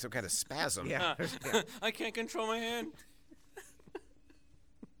he's having some kind of spasm. Yeah. I can't control my hand.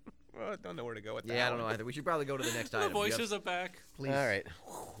 Well, I don't know where to go with that. Yeah, I don't know either. We should probably go to the next The item. You have- voices are back. Please. All right.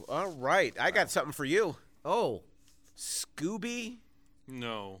 All right. I got something for you. Oh. Scooby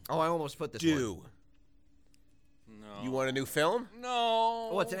No. Oh, I almost put this one. Doo. No. You want a new film? No.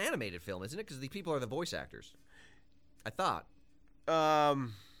 Oh, it's an animated film, isn't it? Because the people are the voice actors. I thought.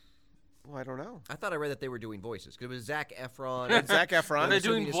 Well, I don't know. I thought I read that they were doing voices. Because it was Zac Efron. And Zac Are Efron. they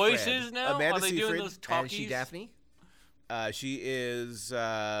assuming doing it's voices Fred. now? Amanda Are they Seyfried. doing those And talkies? is she Daphne? She is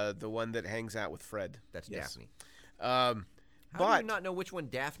the one that hangs out with Fred. That's Yes. Daphne. But How do you not know which one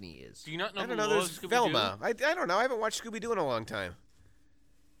Daphne is? Do you not know I don't who know. was There's Scooby-Doo? Velma. I don't know. I haven't watched Scooby Doo in a long time.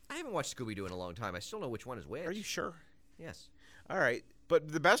 I haven't watched Scooby-Doo in a long time. I still know which one is which. Are you sure? Yes. All right.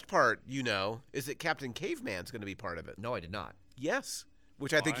 But the best part, is that Captain Caveman's going to be part of it. No, I did not. Yes.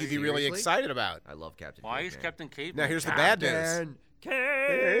 Which I think Why? you'd be really Seriously? excited about. I love Captain Why Caveman. is Captain Caveman? Now, here's the bad news. Caveman.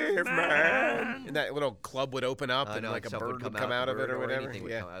 Caveman. And that little club would open up and know, like a something bird would come out of it or whatever. anything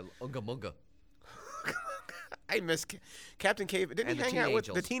would Yeah. come out. Unga Munga. I miss Captain Cave. Didn't And he the hang out Teen with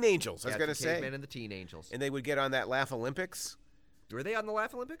the Angels. Teen Angels? I was Captain going to say. Caveman and the Teen Angels. And they would get on that Laugh Olympics. Were they on the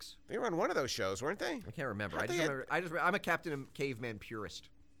Laugh Olympics? They were on one of those shows, weren't they? I can't remember. Thought I they just had- remember. I'm a Captain Caveman purist.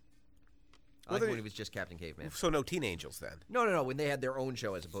 I Well, like they- when he was just Captain Caveman. So no Teen Angels then. No. When they had their own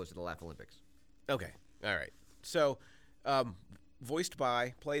show as opposed to the Laugh Olympics. Okay. All right. So,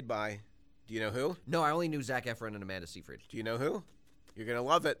 played by, do you know who? No, I only knew Zac Efron and Amanda Seyfried. Do you know who? You're going to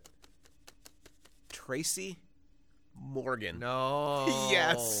love it. Tracy Morgan. No.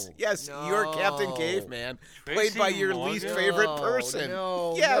 Yes. Yes. No. You're Captain Caveman. Played Tracy by your least Morgan? favorite person.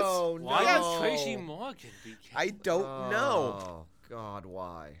 No. Yes. No. Why Yes. would Tracy Morgan be I don't know. Oh, God,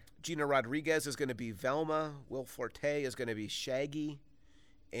 why? Gina Rodriguez is going to be Velma. Will Forte is going to be Shaggy.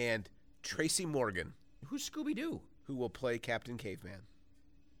 And Tracy Morgan, Who's Scooby Doo? who will play Captain Caveman.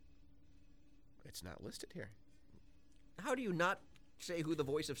 It's not listed here. How do you not say who the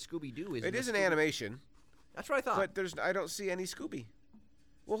voice of Scooby Doo is? It in the is an Scooby- animation, That's what I thought. but I don't see any Scooby.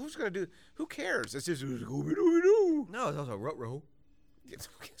 Well, who's going to do? Who cares? It's just Scooby Doo. no, it's also Ruh-Roh.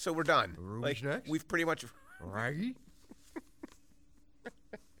 So we're done. Ruby's next? We've pretty much Raggy?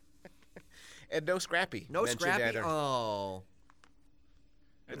 and no Scrappy. No mentioned Scrappy? either. Oh.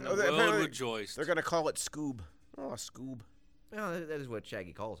 And Oh, the they- world apparently rejoiced. They're going to call it Scoob. Oh, Scoob. No, that is what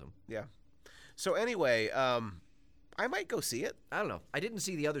Shaggy calls him. Yeah. So anyway, I might go see it. I don't know. I didn't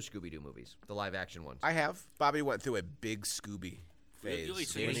see the other Scooby Doo movies, the live action ones. I have. Bobby went through a big Scooby phase Really?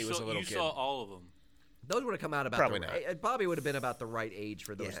 So when you he was saw, a little you kid. saw all of them. Those would have come out about Probably the not. Bobby would have been about the right age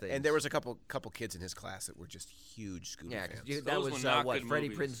for those Yeah, things. and there was a couple kids in his class that were just huge Scooby yeah, 'cause fans. that Those was were not what good Freddie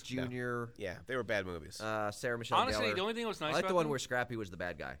movies. Prinze Jr., Yeah, they were bad movies. Sarah Michelle Honestly, Gellar. the only thing that was nice I like about the one them, where Scrappy was the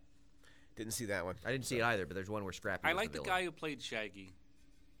bad guy. Didn't see that one. I didn't see it either, but there's one where Scrappy I was like the villain. guy who played Shaggy.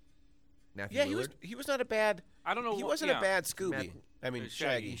 Matthew Yeah, Lillard? he was not a bad. I don't know. He what- wasn't yeah. a bad Scooby. Matt- I mean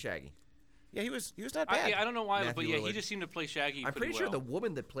Shaggy. Shaggy. Shaggy. Yeah, he was not bad. I don't know why, but Matthew yeah, he Lillard. just seemed to play Shaggy. I'm pretty sure well. the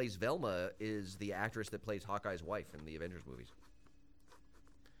woman that plays Velma is the actress that plays Hawkeye's wife in the Avengers movies.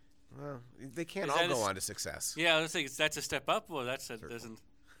 Well, they can't Is all that go a s- on to success. Yeah, I was thinking that's a step up. Well, that doesn't.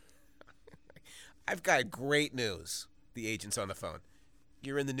 I've got great news. The agent's on the phone.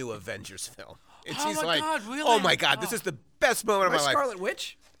 You're in the new Avengers film. And Oh she's my like, God, really? "Oh my God, this is the best moment of Am my I life." Scarlet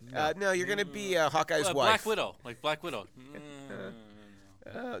Witch? No, you're going to be Hawkeye's wife. Black Widow, like Black Widow.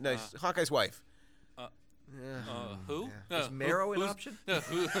 No, Hawkeye's wife. Who? Is Marrow an option?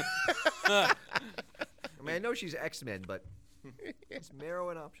 Who? I mean, I know she's X-Men, but is Marrow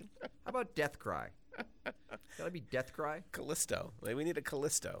an option? How about Deathcry? Gotta be Deathcry? Callisto. Like, we need a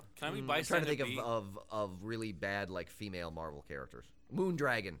Callisto. Can I be I'm trying to Bystander think B? of really bad like female Marvel characters.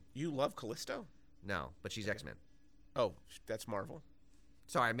 Moondragon. You love Callisto? No, but she's X-Men. Oh, that's Marvel.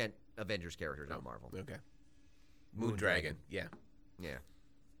 Sorry, I meant Avengers characters, not Marvel. Okay. Moondragon. Moondragon. Yeah. Yeah.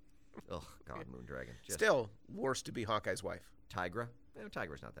 Ugh, God, Moondragon. Just Still worse to be Hawkeye's wife. Tigra.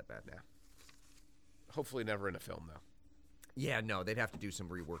 Tigra's not that bad. Nah. Hopefully never in a film, though. Yeah, no, they'd have to do some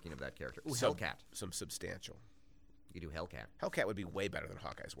reworking of that character. Ooh, Some- Hellcat. Some substantial. You could do Hellcat. Hellcat would be way better than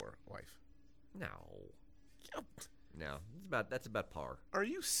Hawkeye's wife. No. No. That's about par. Are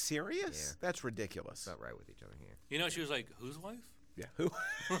you serious? Yeah. That's ridiculous. Not right with each other here. You know, she was like, whose wife? Yeah. Who?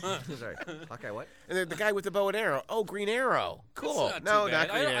 Sorry. Hawkeye what? And then the guy with the bow and arrow. Oh, Green Arrow. Cool. That's No, too bad.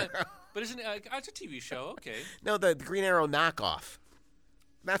 not Green Arrow. But isn't it? It's a TV show. Okay. No, the Green Arrow knockoff.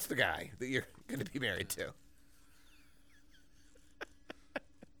 That's the guy that you're going to be married to.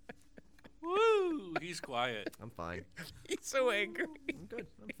 Woo! He's quiet. I'm fine. He's so angry. I'm good.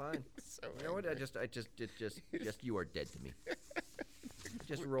 I'm fine. So You know what? Just you are dead to me. It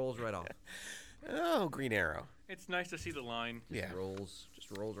just rolls right off. Oh, Green Arrow. It's nice to see the line. Just Yeah.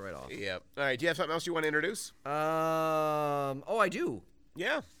 rolls right off. Yep. All right. Do you have something else you want to introduce? Oh, I do.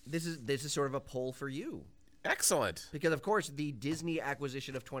 Yeah. This is sort of a poll for you Excellent. because, of course, the Disney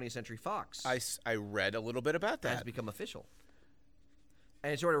acquisition of 20th Century Fox I read a little bit about has that. become official,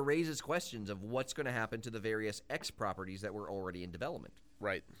 and it sort of raises questions of what's going to happen to the various X properties that were already in development,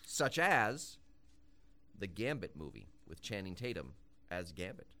 Right. such as the Gambit movie with Channing Tatum as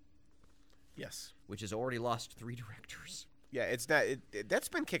Gambit, Yes. which has already lost 3 directors. Yeah. It's not. That's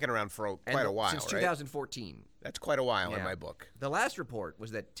been kicking around for quite a while. Since right? 2014. That's quite a while in Yeah. my book. The last report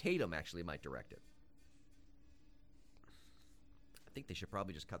was that Tatum actually might direct it. I think they should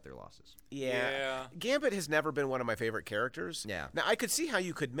probably just cut their losses. Yeah. Gambit has never been one of my favorite characters. Yeah. Now I could see how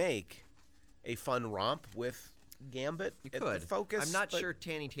you could make a fun romp with Gambit. You at could. the focus. I'm not but sure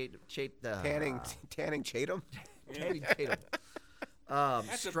Tanning Tatum. Tanning Tatum. Tanning Tatum.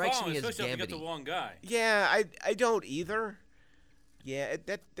 That's the Strikes problem, me as especially if you get the Gambit. wrong guy. Yeah, I don't either. Yeah,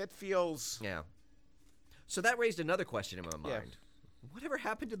 that feels. Yeah. So that raised another question in my Yeah. mind. Whatever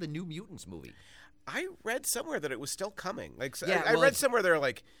happened to the New Mutants movie? I read somewhere that it was still coming. Like Yeah, I well, read somewhere they're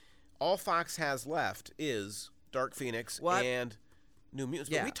like, all Fox has left is Dark Phoenix What? and New Mutants.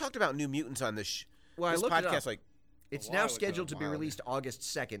 But Yeah. we talked about New Mutants on this, Well, I this looked it podcast. up. Like, It's while now ago. scheduled to be Wow. released August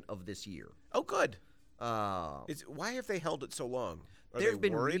 2nd of this year. oh, good. Uh, Why have they held it so long? Are there they have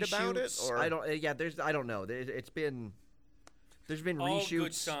been worried reshoots. about it? Or I don't. Yeah, I don't know. There's been All reshoots.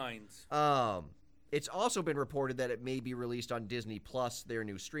 good signs. It's also been reported that it may be released on Disney Plus, their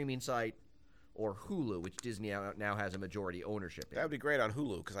new streaming site, or Hulu, which Disney now has a majority ownership in. That would be great on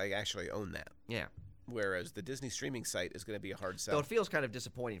Hulu because I actually own that. Yeah. Whereas the Disney streaming site is going to be a hard Though sell. it feels kind of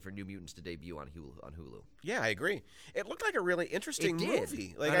disappointing for New Mutants to debut on Hulu. Yeah, I agree. It looked like a really interesting It did.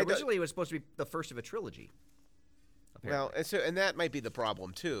 movie. Like Originally, it was supposed to be the first of a trilogy. well, Apparently. and that might be the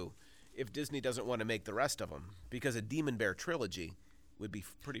problem too, if Disney doesn't want to make the rest of them, because a Demon Bear trilogy would be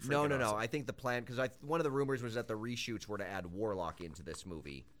pretty. No. Awesome. I think the plan, because one of the rumors was that the reshoots were to add Warlock into this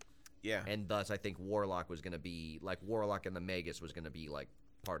movie, Yeah, and thus I think Warlock was going to be like Warlock and the Magus was going to be like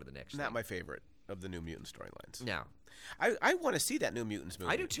part of the next. not thing. my favorite of the New Mutant storylines. No. I want to see that New Mutants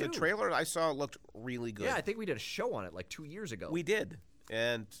movie. I do, too. The trailer I saw looked really good. Yeah, I think we did a show on it like 2 years ago. we did,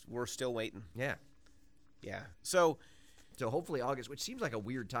 and we're still waiting. Yeah. Yeah, so So hopefully August, which seems like a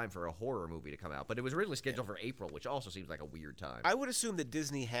weird time for a horror movie to come out, but it was originally scheduled for April, which also seems like a weird time. I would assume that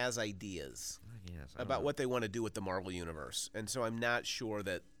Disney has ideas Yes, about what they want to do with the Marvel universe, and so I'm not sure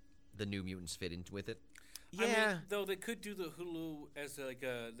that. the New Mutants fit into with it. Yeah, I mean, though they could do the Hulu as like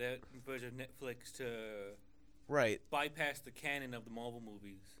that version of Netflix to right, bypass the canon of the Marvel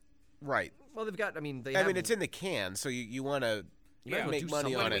movies. right. Well, they've got. I mean, It's in the can, so you want to You might as well make do money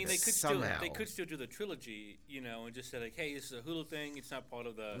something. on But I it mean, somehow. they could still do the trilogy, and just say like, hey, this is a Hulu thing. It's not part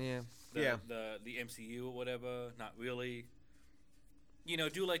of the Yeah. the MCU or whatever. Not really.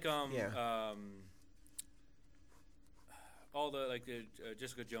 Do like all the like the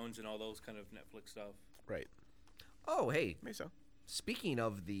Jessica Jones and all those kind of Netflix stuff. Right. Oh, hey. Maybe so. Speaking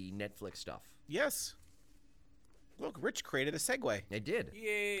of the Netflix stuff, Yes. Look, Rich created a segue. they did.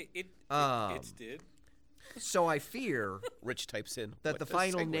 Yeah, it did. So I fear Rich types in that what the does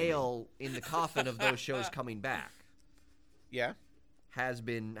final segue mean? nail in the coffin of those shows coming back Yeah. has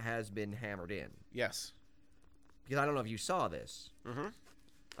been hammered in. Yes. Because I don't know if you saw this. Mm-hmm.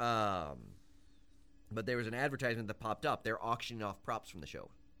 But there was an advertisement that popped up. They're auctioning off props from the show.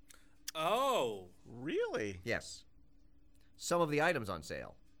 Oh. Really? Yes. Some of the items on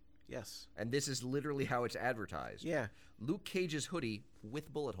sale. Yes. And this is literally how it's advertised. Yeah. Luke Cage's hoodie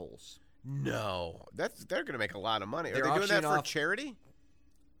with bullet holes. No, they're going to make a lot of money. Are They're they doing that auctioning for off- charity?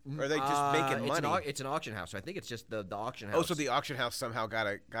 Or are they just making money? It's an auction house. So I think it's just the auction house. Oh, so the auction house somehow got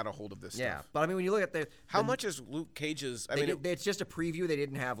a hold of this yeah. stuff. But I mean, when you look at How much is Luke Cage's? I they mean, did- it's just a preview. They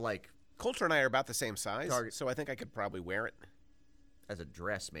didn't have like Coulter and I are about the same size, Target. so I think I could probably wear it. as a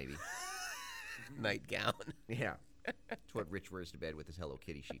dress, maybe. Nightgown. Yeah, it's what Rich wears to bed with his Hello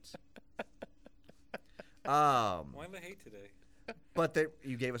Kitty sheets. Why the hate today? But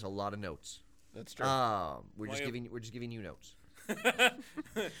you gave us a lot of notes. That's true. We're Why just giving you notes.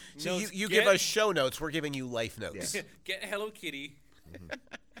 So Notes, you get- give us show notes. We're giving you life notes. Get Hello Kitty.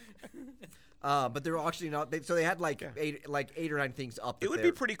 But they're auctioning out. So they had like eight or nine things up. It would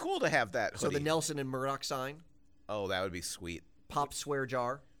be pretty cool to have that So hoodie. the Nelson and Murdoch sign, Oh, that would be sweet. Pop swear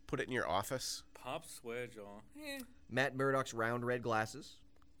jar, Put it in your office. Pop swear jaw. Matt Murdoch's round red glasses.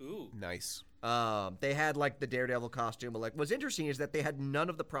 Ooh. Nice. They had like the Daredevil costume. But like, what's interesting is that they had none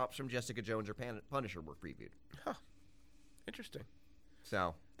of the props from Jessica Jones or Punisher were previewed. Huh. Interesting.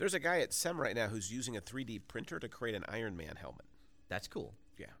 So There's a guy at SEM right now who's using a 3D printer to create an Iron Man helmet. that's cool.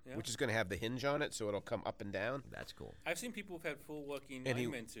 Yeah. Which is going to have the hinge on it, so it'll come up and down. That's cool. I've seen people who've had full working And he-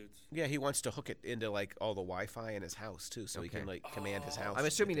 Iron Man suits. Yeah, he wants to hook it into like all the Wi-Fi in his house too, so he Okay. can like command his house. I'm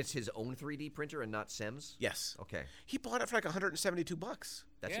assuming it's his own 3D printer and not Sem's. Yes. Okay, He bought it for like $172.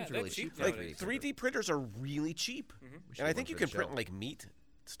 that Yeah, seems really that's cheap. cheap for a nowadays. 3D printers are really cheap, We should and have I one think you for can the print show. like meat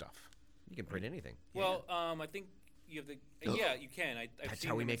stuff. You can print anything. Well, I think you have the. Yeah, you can. I've That's seen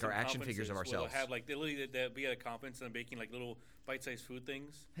how we them in make our some action figures of conferences where ourselves. They'll have like they literally they'll be at a conference and they're making like little bite-sized food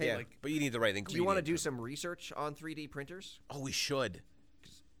things. Yeah, Like, but you need the right ingredient. Do you want to do some research on 3D printers? Oh, we should.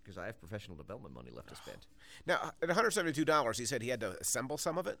 Because I have professional development money left to spend. Now, at $172, he said he had to assemble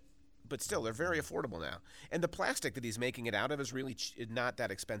some of it, but still, they're very affordable now. And the plastic that he's making it out of is really not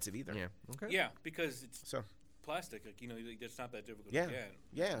that expensive either. Yeah. Okay. yeah, because it's So, plastic. Like it's not that difficult yeah, to get.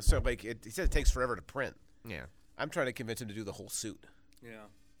 yeah. So, like, he said it takes forever to print. Yeah. I'm trying to convince him to do the whole suit. Yeah.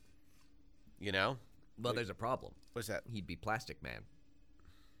 You know? Well, there's a problem. What's that? He'd be Plastic Man.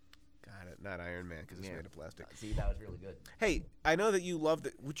 Got it. Not Iron Man because it's Yeah. made of plastic. See, that was really good. Hey, I know that you love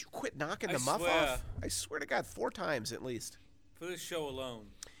the. Would you quit knocking I the muff swear. off? I swear to God, 4 times at least. For this show alone.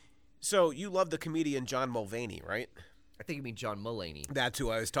 So you love the comedian John Mulvaney, right? I think you mean John Mulaney, That's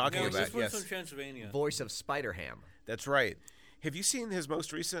who I was talking No, about. this one's Yes, from Transylvania. voice of Spider-Ham. that's right. Have you seen his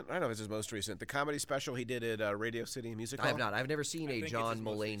most recent? I don't know if it's his most recent. The comedy special he did at Radio City Music Hall. I have not. I've never seen I a think it's John his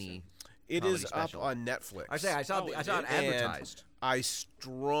most Mulaney. recent. It comedy is special. up on Netflix. I saw Oh, it it advertised. And I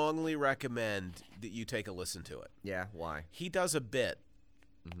strongly recommend that you take a listen to it. Yeah. Why? He does a bit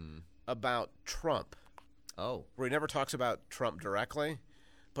about Trump, Oh. where he never talks about Trump directly,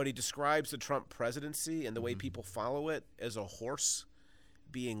 but he describes the Trump presidency and the way people follow it as a horse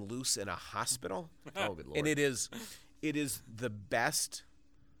being loose in a hospital. Oh, good lord. And it is the best,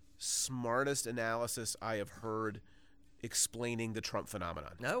 smartest analysis I have heard explaining the Trump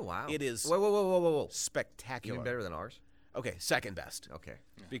phenomenon. Oh, wow. It is Whoa. spectacular. Even better than ours. Okay, second best. Okay.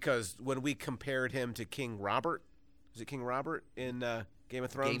 Because when we compared him to King Robert, is it King Robert in Game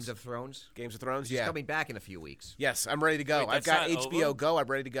of Thrones? Games of Thrones. Games of Thrones. He's Yeah. coming back in a few weeks. Yes, I'm ready to go. Wait, I've that's got not HBO over? Go. I'm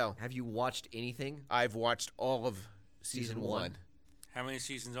ready to go. Have you watched anything? I've watched all of season Season one. one. How many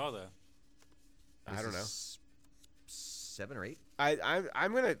seasons are there? I don't know. 7 or 8.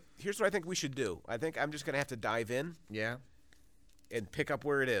 I'm gonna. Here's what I think we should do. I think I'm just gonna have to dive in Yeah. and pick up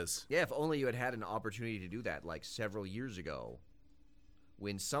where it is. Yeah, if only you had had an opportunity to do that like several years ago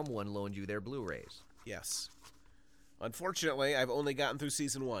when someone loaned you their Blu-rays. Yes. Unfortunately, I've only gotten through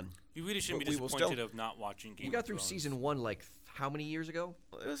season one. You really shouldn't But be we will disappointed still- of not watching Game You got of through Thrones. season 1 like how many years ago?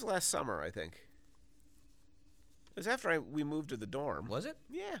 It was last summer, I think. It was after we moved to the dorm. Was it?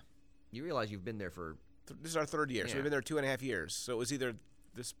 Yeah. You realize you've been there for This is our 3rd year, so Yeah. we've been there 2.5 years. So it was either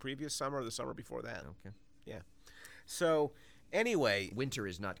this previous summer or the summer before that. okay. Yeah. So anyway, Winter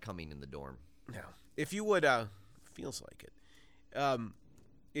is not coming in the dorm. no. If you would, feels like it.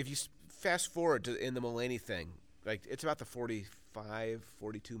 If you fast forward to in the Mulaney thing, like it's about the 45,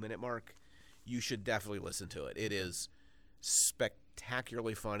 42-minute mark, you should definitely listen to it. It is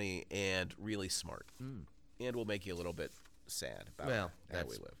spectacularly funny and really smart, and will make you a little bit sad about Well, how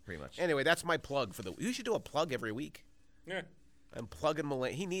that's we live. pretty much. Anyway, that's my plug for the. You should do a plug every week. Yeah. I'm plugging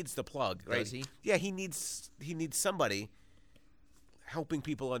Mulaney. He needs the plug, right? Does he? Yeah, he needs somebody helping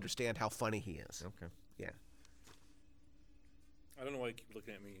people understand how funny he is. Okay. Yeah. I don't know why you keep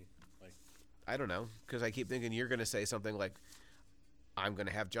looking at me like. I don't know, because I keep thinking you're going to say something like, I'm going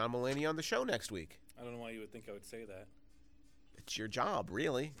to have John Mulaney on the show next week. I don't know why you would think I would say that. It's your job,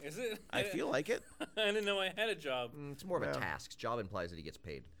 really. Is it? I feel like it. I didn't know I had a job. It's more of a Well. task. Job implies that he gets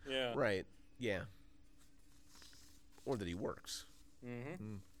paid. Yeah. Right. Yeah. Or that he works.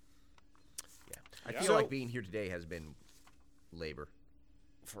 Mm-hmm. Yeah. I Yeah. feel So- like being here today has been labor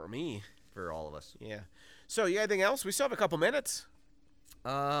For me. for all of us. Yeah. So, you got anything else? We still have a couple minutes.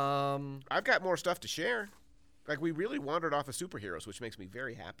 Um, I've got more stuff to share. Like, we really wandered off of superheroes, which makes me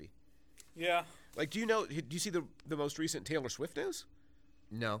very happy. Yeah. Like, do you see the most recent Taylor Swift news?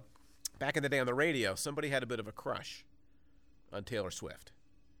 no. Back in the day on the radio, somebody had a bit of a crush on Taylor Swift.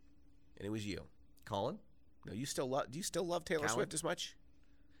 And it was you. Colin? No, do you still love Taylor Callan? Swift as much?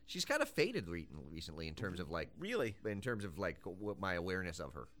 She's kind of faded recently in terms of Really? what my awareness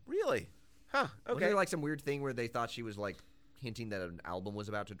of her. Really? Huh. Was Okay. there like some weird thing where they thought she was like hinting that an album was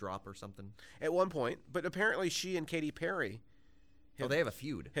about to drop or something? At one point, but apparently she and Katy Perry Oh, they have a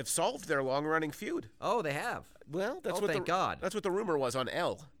feud. have solved their long-running feud. Oh, they have. Well, that's Oh, what thank God. That's what the rumor was on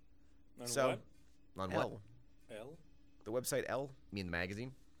Elle. On So what? On what? Elle, L? the website Elle. You mean the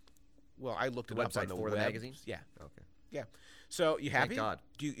magazine? Well, I looked it The up on website the for the web. magazine? Yeah, Okay. yeah. So you happy? God.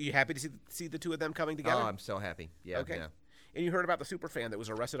 You happy to see the two of them coming together? Oh, I'm so happy. Yeah. Okay. Yeah. And you heard about the superfan that was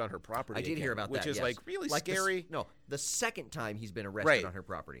arrested on her property. I did again, hear about which that. is yes. like really the scary. no, the second time he's been arrested Right. on her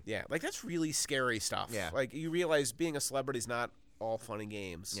property. Yeah, like that's really scary stuff. Yeah. Like you realize being a celebrity is not all fun and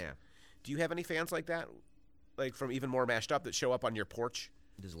games. Yeah. Do you have any fans like that? Like from Even More Mashed Up that show up on your porch?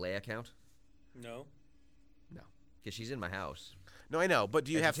 Does Leia count? No. No. Because she's in my house. No, I know, but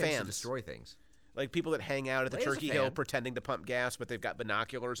do you And she have tends to fans? destroy things. Like people that hang out at the Leia's a Turkey Hill fan. pretending to pump gas, but they've got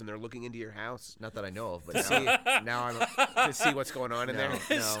binoculars and they're looking into your house Not that I know of, but See- now I'm. to see what's going on in there.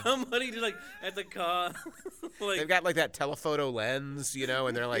 No. Somebody did like at the car. They've like got like that telephoto lens,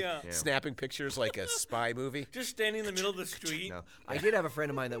 and they're like Yeah. Yeah. snapping pictures like a spy movie. just standing in the middle of the street. No, I did have a friend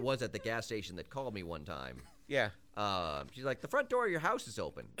of mine that was at the gas station that called me one time. Yeah. She's like, the front door of your house is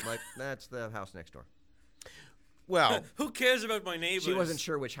open. I'm like, that's the house next door. Well, Who cares about my neighbors? She wasn't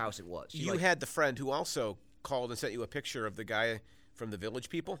sure which house it was. She you had the friend who also called and sent you a picture of the guy from the Village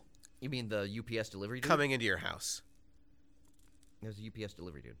People You mean the UPS delivery dude? coming into your house. It was a UPS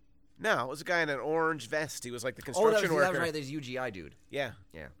delivery dude. No, it was a guy in an orange vest. He was like the Oh, construction that worker. was right. There's UGI dude. Yeah,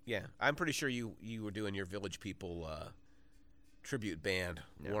 Yeah. yeah. I'm pretty sure you were doing your Village People tribute band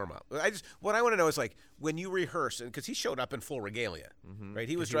warm up. What I want to know is like when you rehearse, because he showed up in full regalia, right?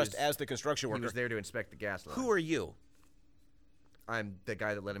 He was 'Cause he dressed was- as the construction He worker. was there to inspect the gas line. Who are you? I'm the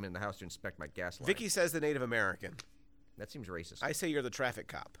guy that let him in the house to inspect my gas line. Vicky says the Native American. That seems racist. I say you're the traffic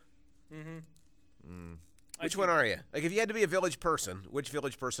cop. Mm-hmm. Which one are you? Like, if you had to be a village person, which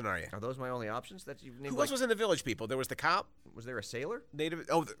village person are you? Are those my only options that you've named? Who like, else was in the Village People? There was the cop, was there a sailor? Native.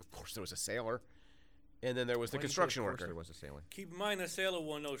 Oh, of course there was a sailor, and then there was the Why did you say construction of course worker There was a sailor. Keep in mind the sailor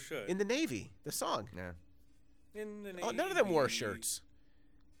wore no shirt. in the Navy. The song. Yeah. In the Oh, none of them wore Navy. shirts.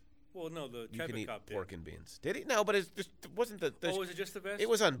 Well, no, the You can traffic eat cop did. pork and beans. Did he? No, but it wasn't the. Oh, was it just the vest? It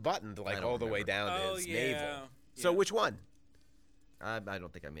was unbuttoned like don't all the way remember. down to Oh, his yeah. navel. So Yeah. which one? I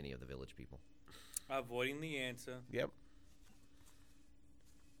don't think I'm any of the village people. Avoiding the answer. Yep.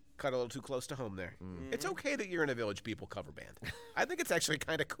 Cut a little too close to home there. Mm. It's okay that you're in a Village People cover band. I think it's actually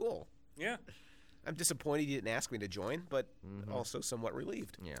kind of cool. Yeah, I'm disappointed you didn't ask me to join, but Mm-hmm. also somewhat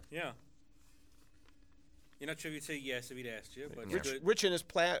relieved. Yeah. yeah. You're not sure if you'd say yes if he'd asked you, but Yeah. it's good. Rich in his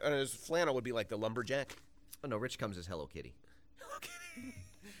flannel would be like the lumberjack. Oh no, Rich comes as Hello Kitty.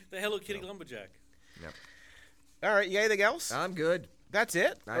 The Hello Kitty lumberjack. Yep. All right, you got anything else? I'm good. That's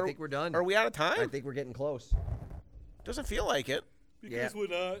it? I think we're done. Are we out of time? I think we're getting close. Doesn't feel like it. Because Yeah. we're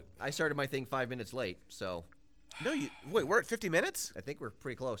not. I started my thing 5 minutes late, so No, wait, we're at 50 minutes? I think we're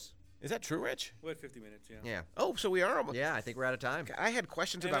pretty close. Is that true, Rich? We're at 50 minutes, yeah. Yeah. Oh, so we are almost. Yeah, I think we're out of time. I had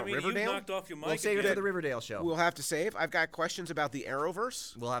questions And about I mean, Riverdale. You knocked off your mic. We'll save it again. for the Riverdale show. We'll have to save. I've got questions about the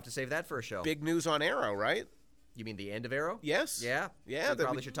Arrowverse. We'll have to save that for a show. Big news on Arrow, right? You mean the end of Arrow? Yes. Yeah. Yeah, We that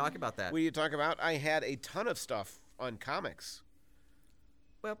probably we- should talk about that. What do you talk about? I had a ton of stuff on comics.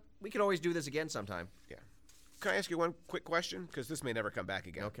 Well, we could always do this again sometime. Yeah. Can I ask you one quick question? Because this may never come back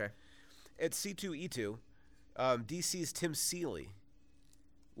again. Okay. At C2E2, DC's Tim Seeley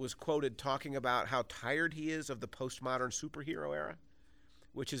was quoted talking about how tired he is of the postmodern superhero era,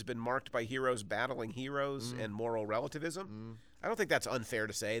 which has been marked by heroes battling heroes and moral relativism. I don't think that's unfair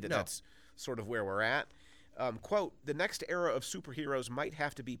to say that No. that's sort of where we're at. Quote, the next era of superheroes might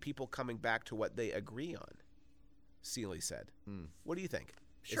have to be people coming back to what they agree on, Seeley said. What do you think?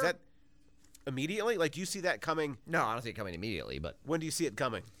 Sure. Is that immediately? Like, do you see that coming? No, I don't see it coming immediately, but When do you see it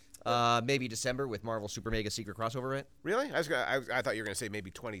coming? maybe December with Marvel Super Mega Secret Crossover event. Really? I thought you were going to say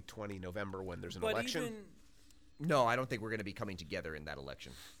maybe 2020 November when there's an But election. even No, I don't think we're going to be coming together in that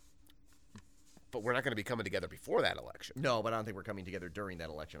election. But we're not going to be coming together before that election. No, but I don't think we're coming together during that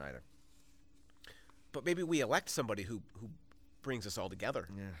election either. But maybe we elect somebody who brings us all together.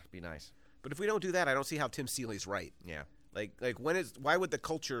 Yeah, be nice. But if we don't do that, I don't see how Tim Seeley's right. Yeah. Like why would the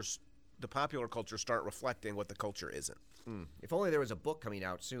popular culture start reflecting what the culture isn't? If only there was a book coming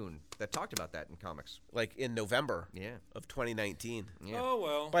out soon that talked about that in comics. Like in November Yeah. of 2019. Yeah. Oh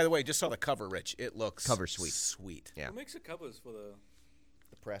well. By the way, just saw the cover, Rich. It looks Cover sweet. Sweet. Yeah. Who makes the covers for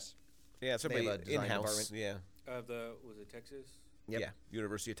The press. Yeah, somebody have a design in-house. department. Yeah. was it Texas? Yep. Yeah.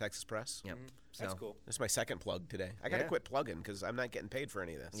 University of Texas Press. Yep. That's So, cool. That's my second plug today. I got to Yeah. quit plugging because I'm not getting paid for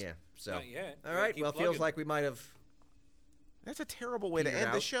any of this. Yeah. So. Not yet. All You right. gotta keep Well, it feels plugging. like we might have. That's a terrible way to Petered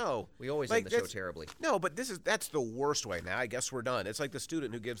end the out. show. We always Like, end the show that's- terribly. No, but that's the worst way. Now I guess we're done. It's like the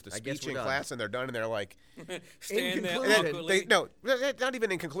student who gives the I guess speech we're in done. class and they're done and they're like, Stand there conclusion, awkwardly. not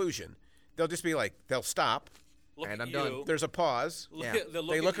even in conclusion. They'll just be like, they'll stop. Look And at I'm you. done. There's a pause. Look Yeah. at- they'll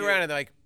They at look you. around and they're like,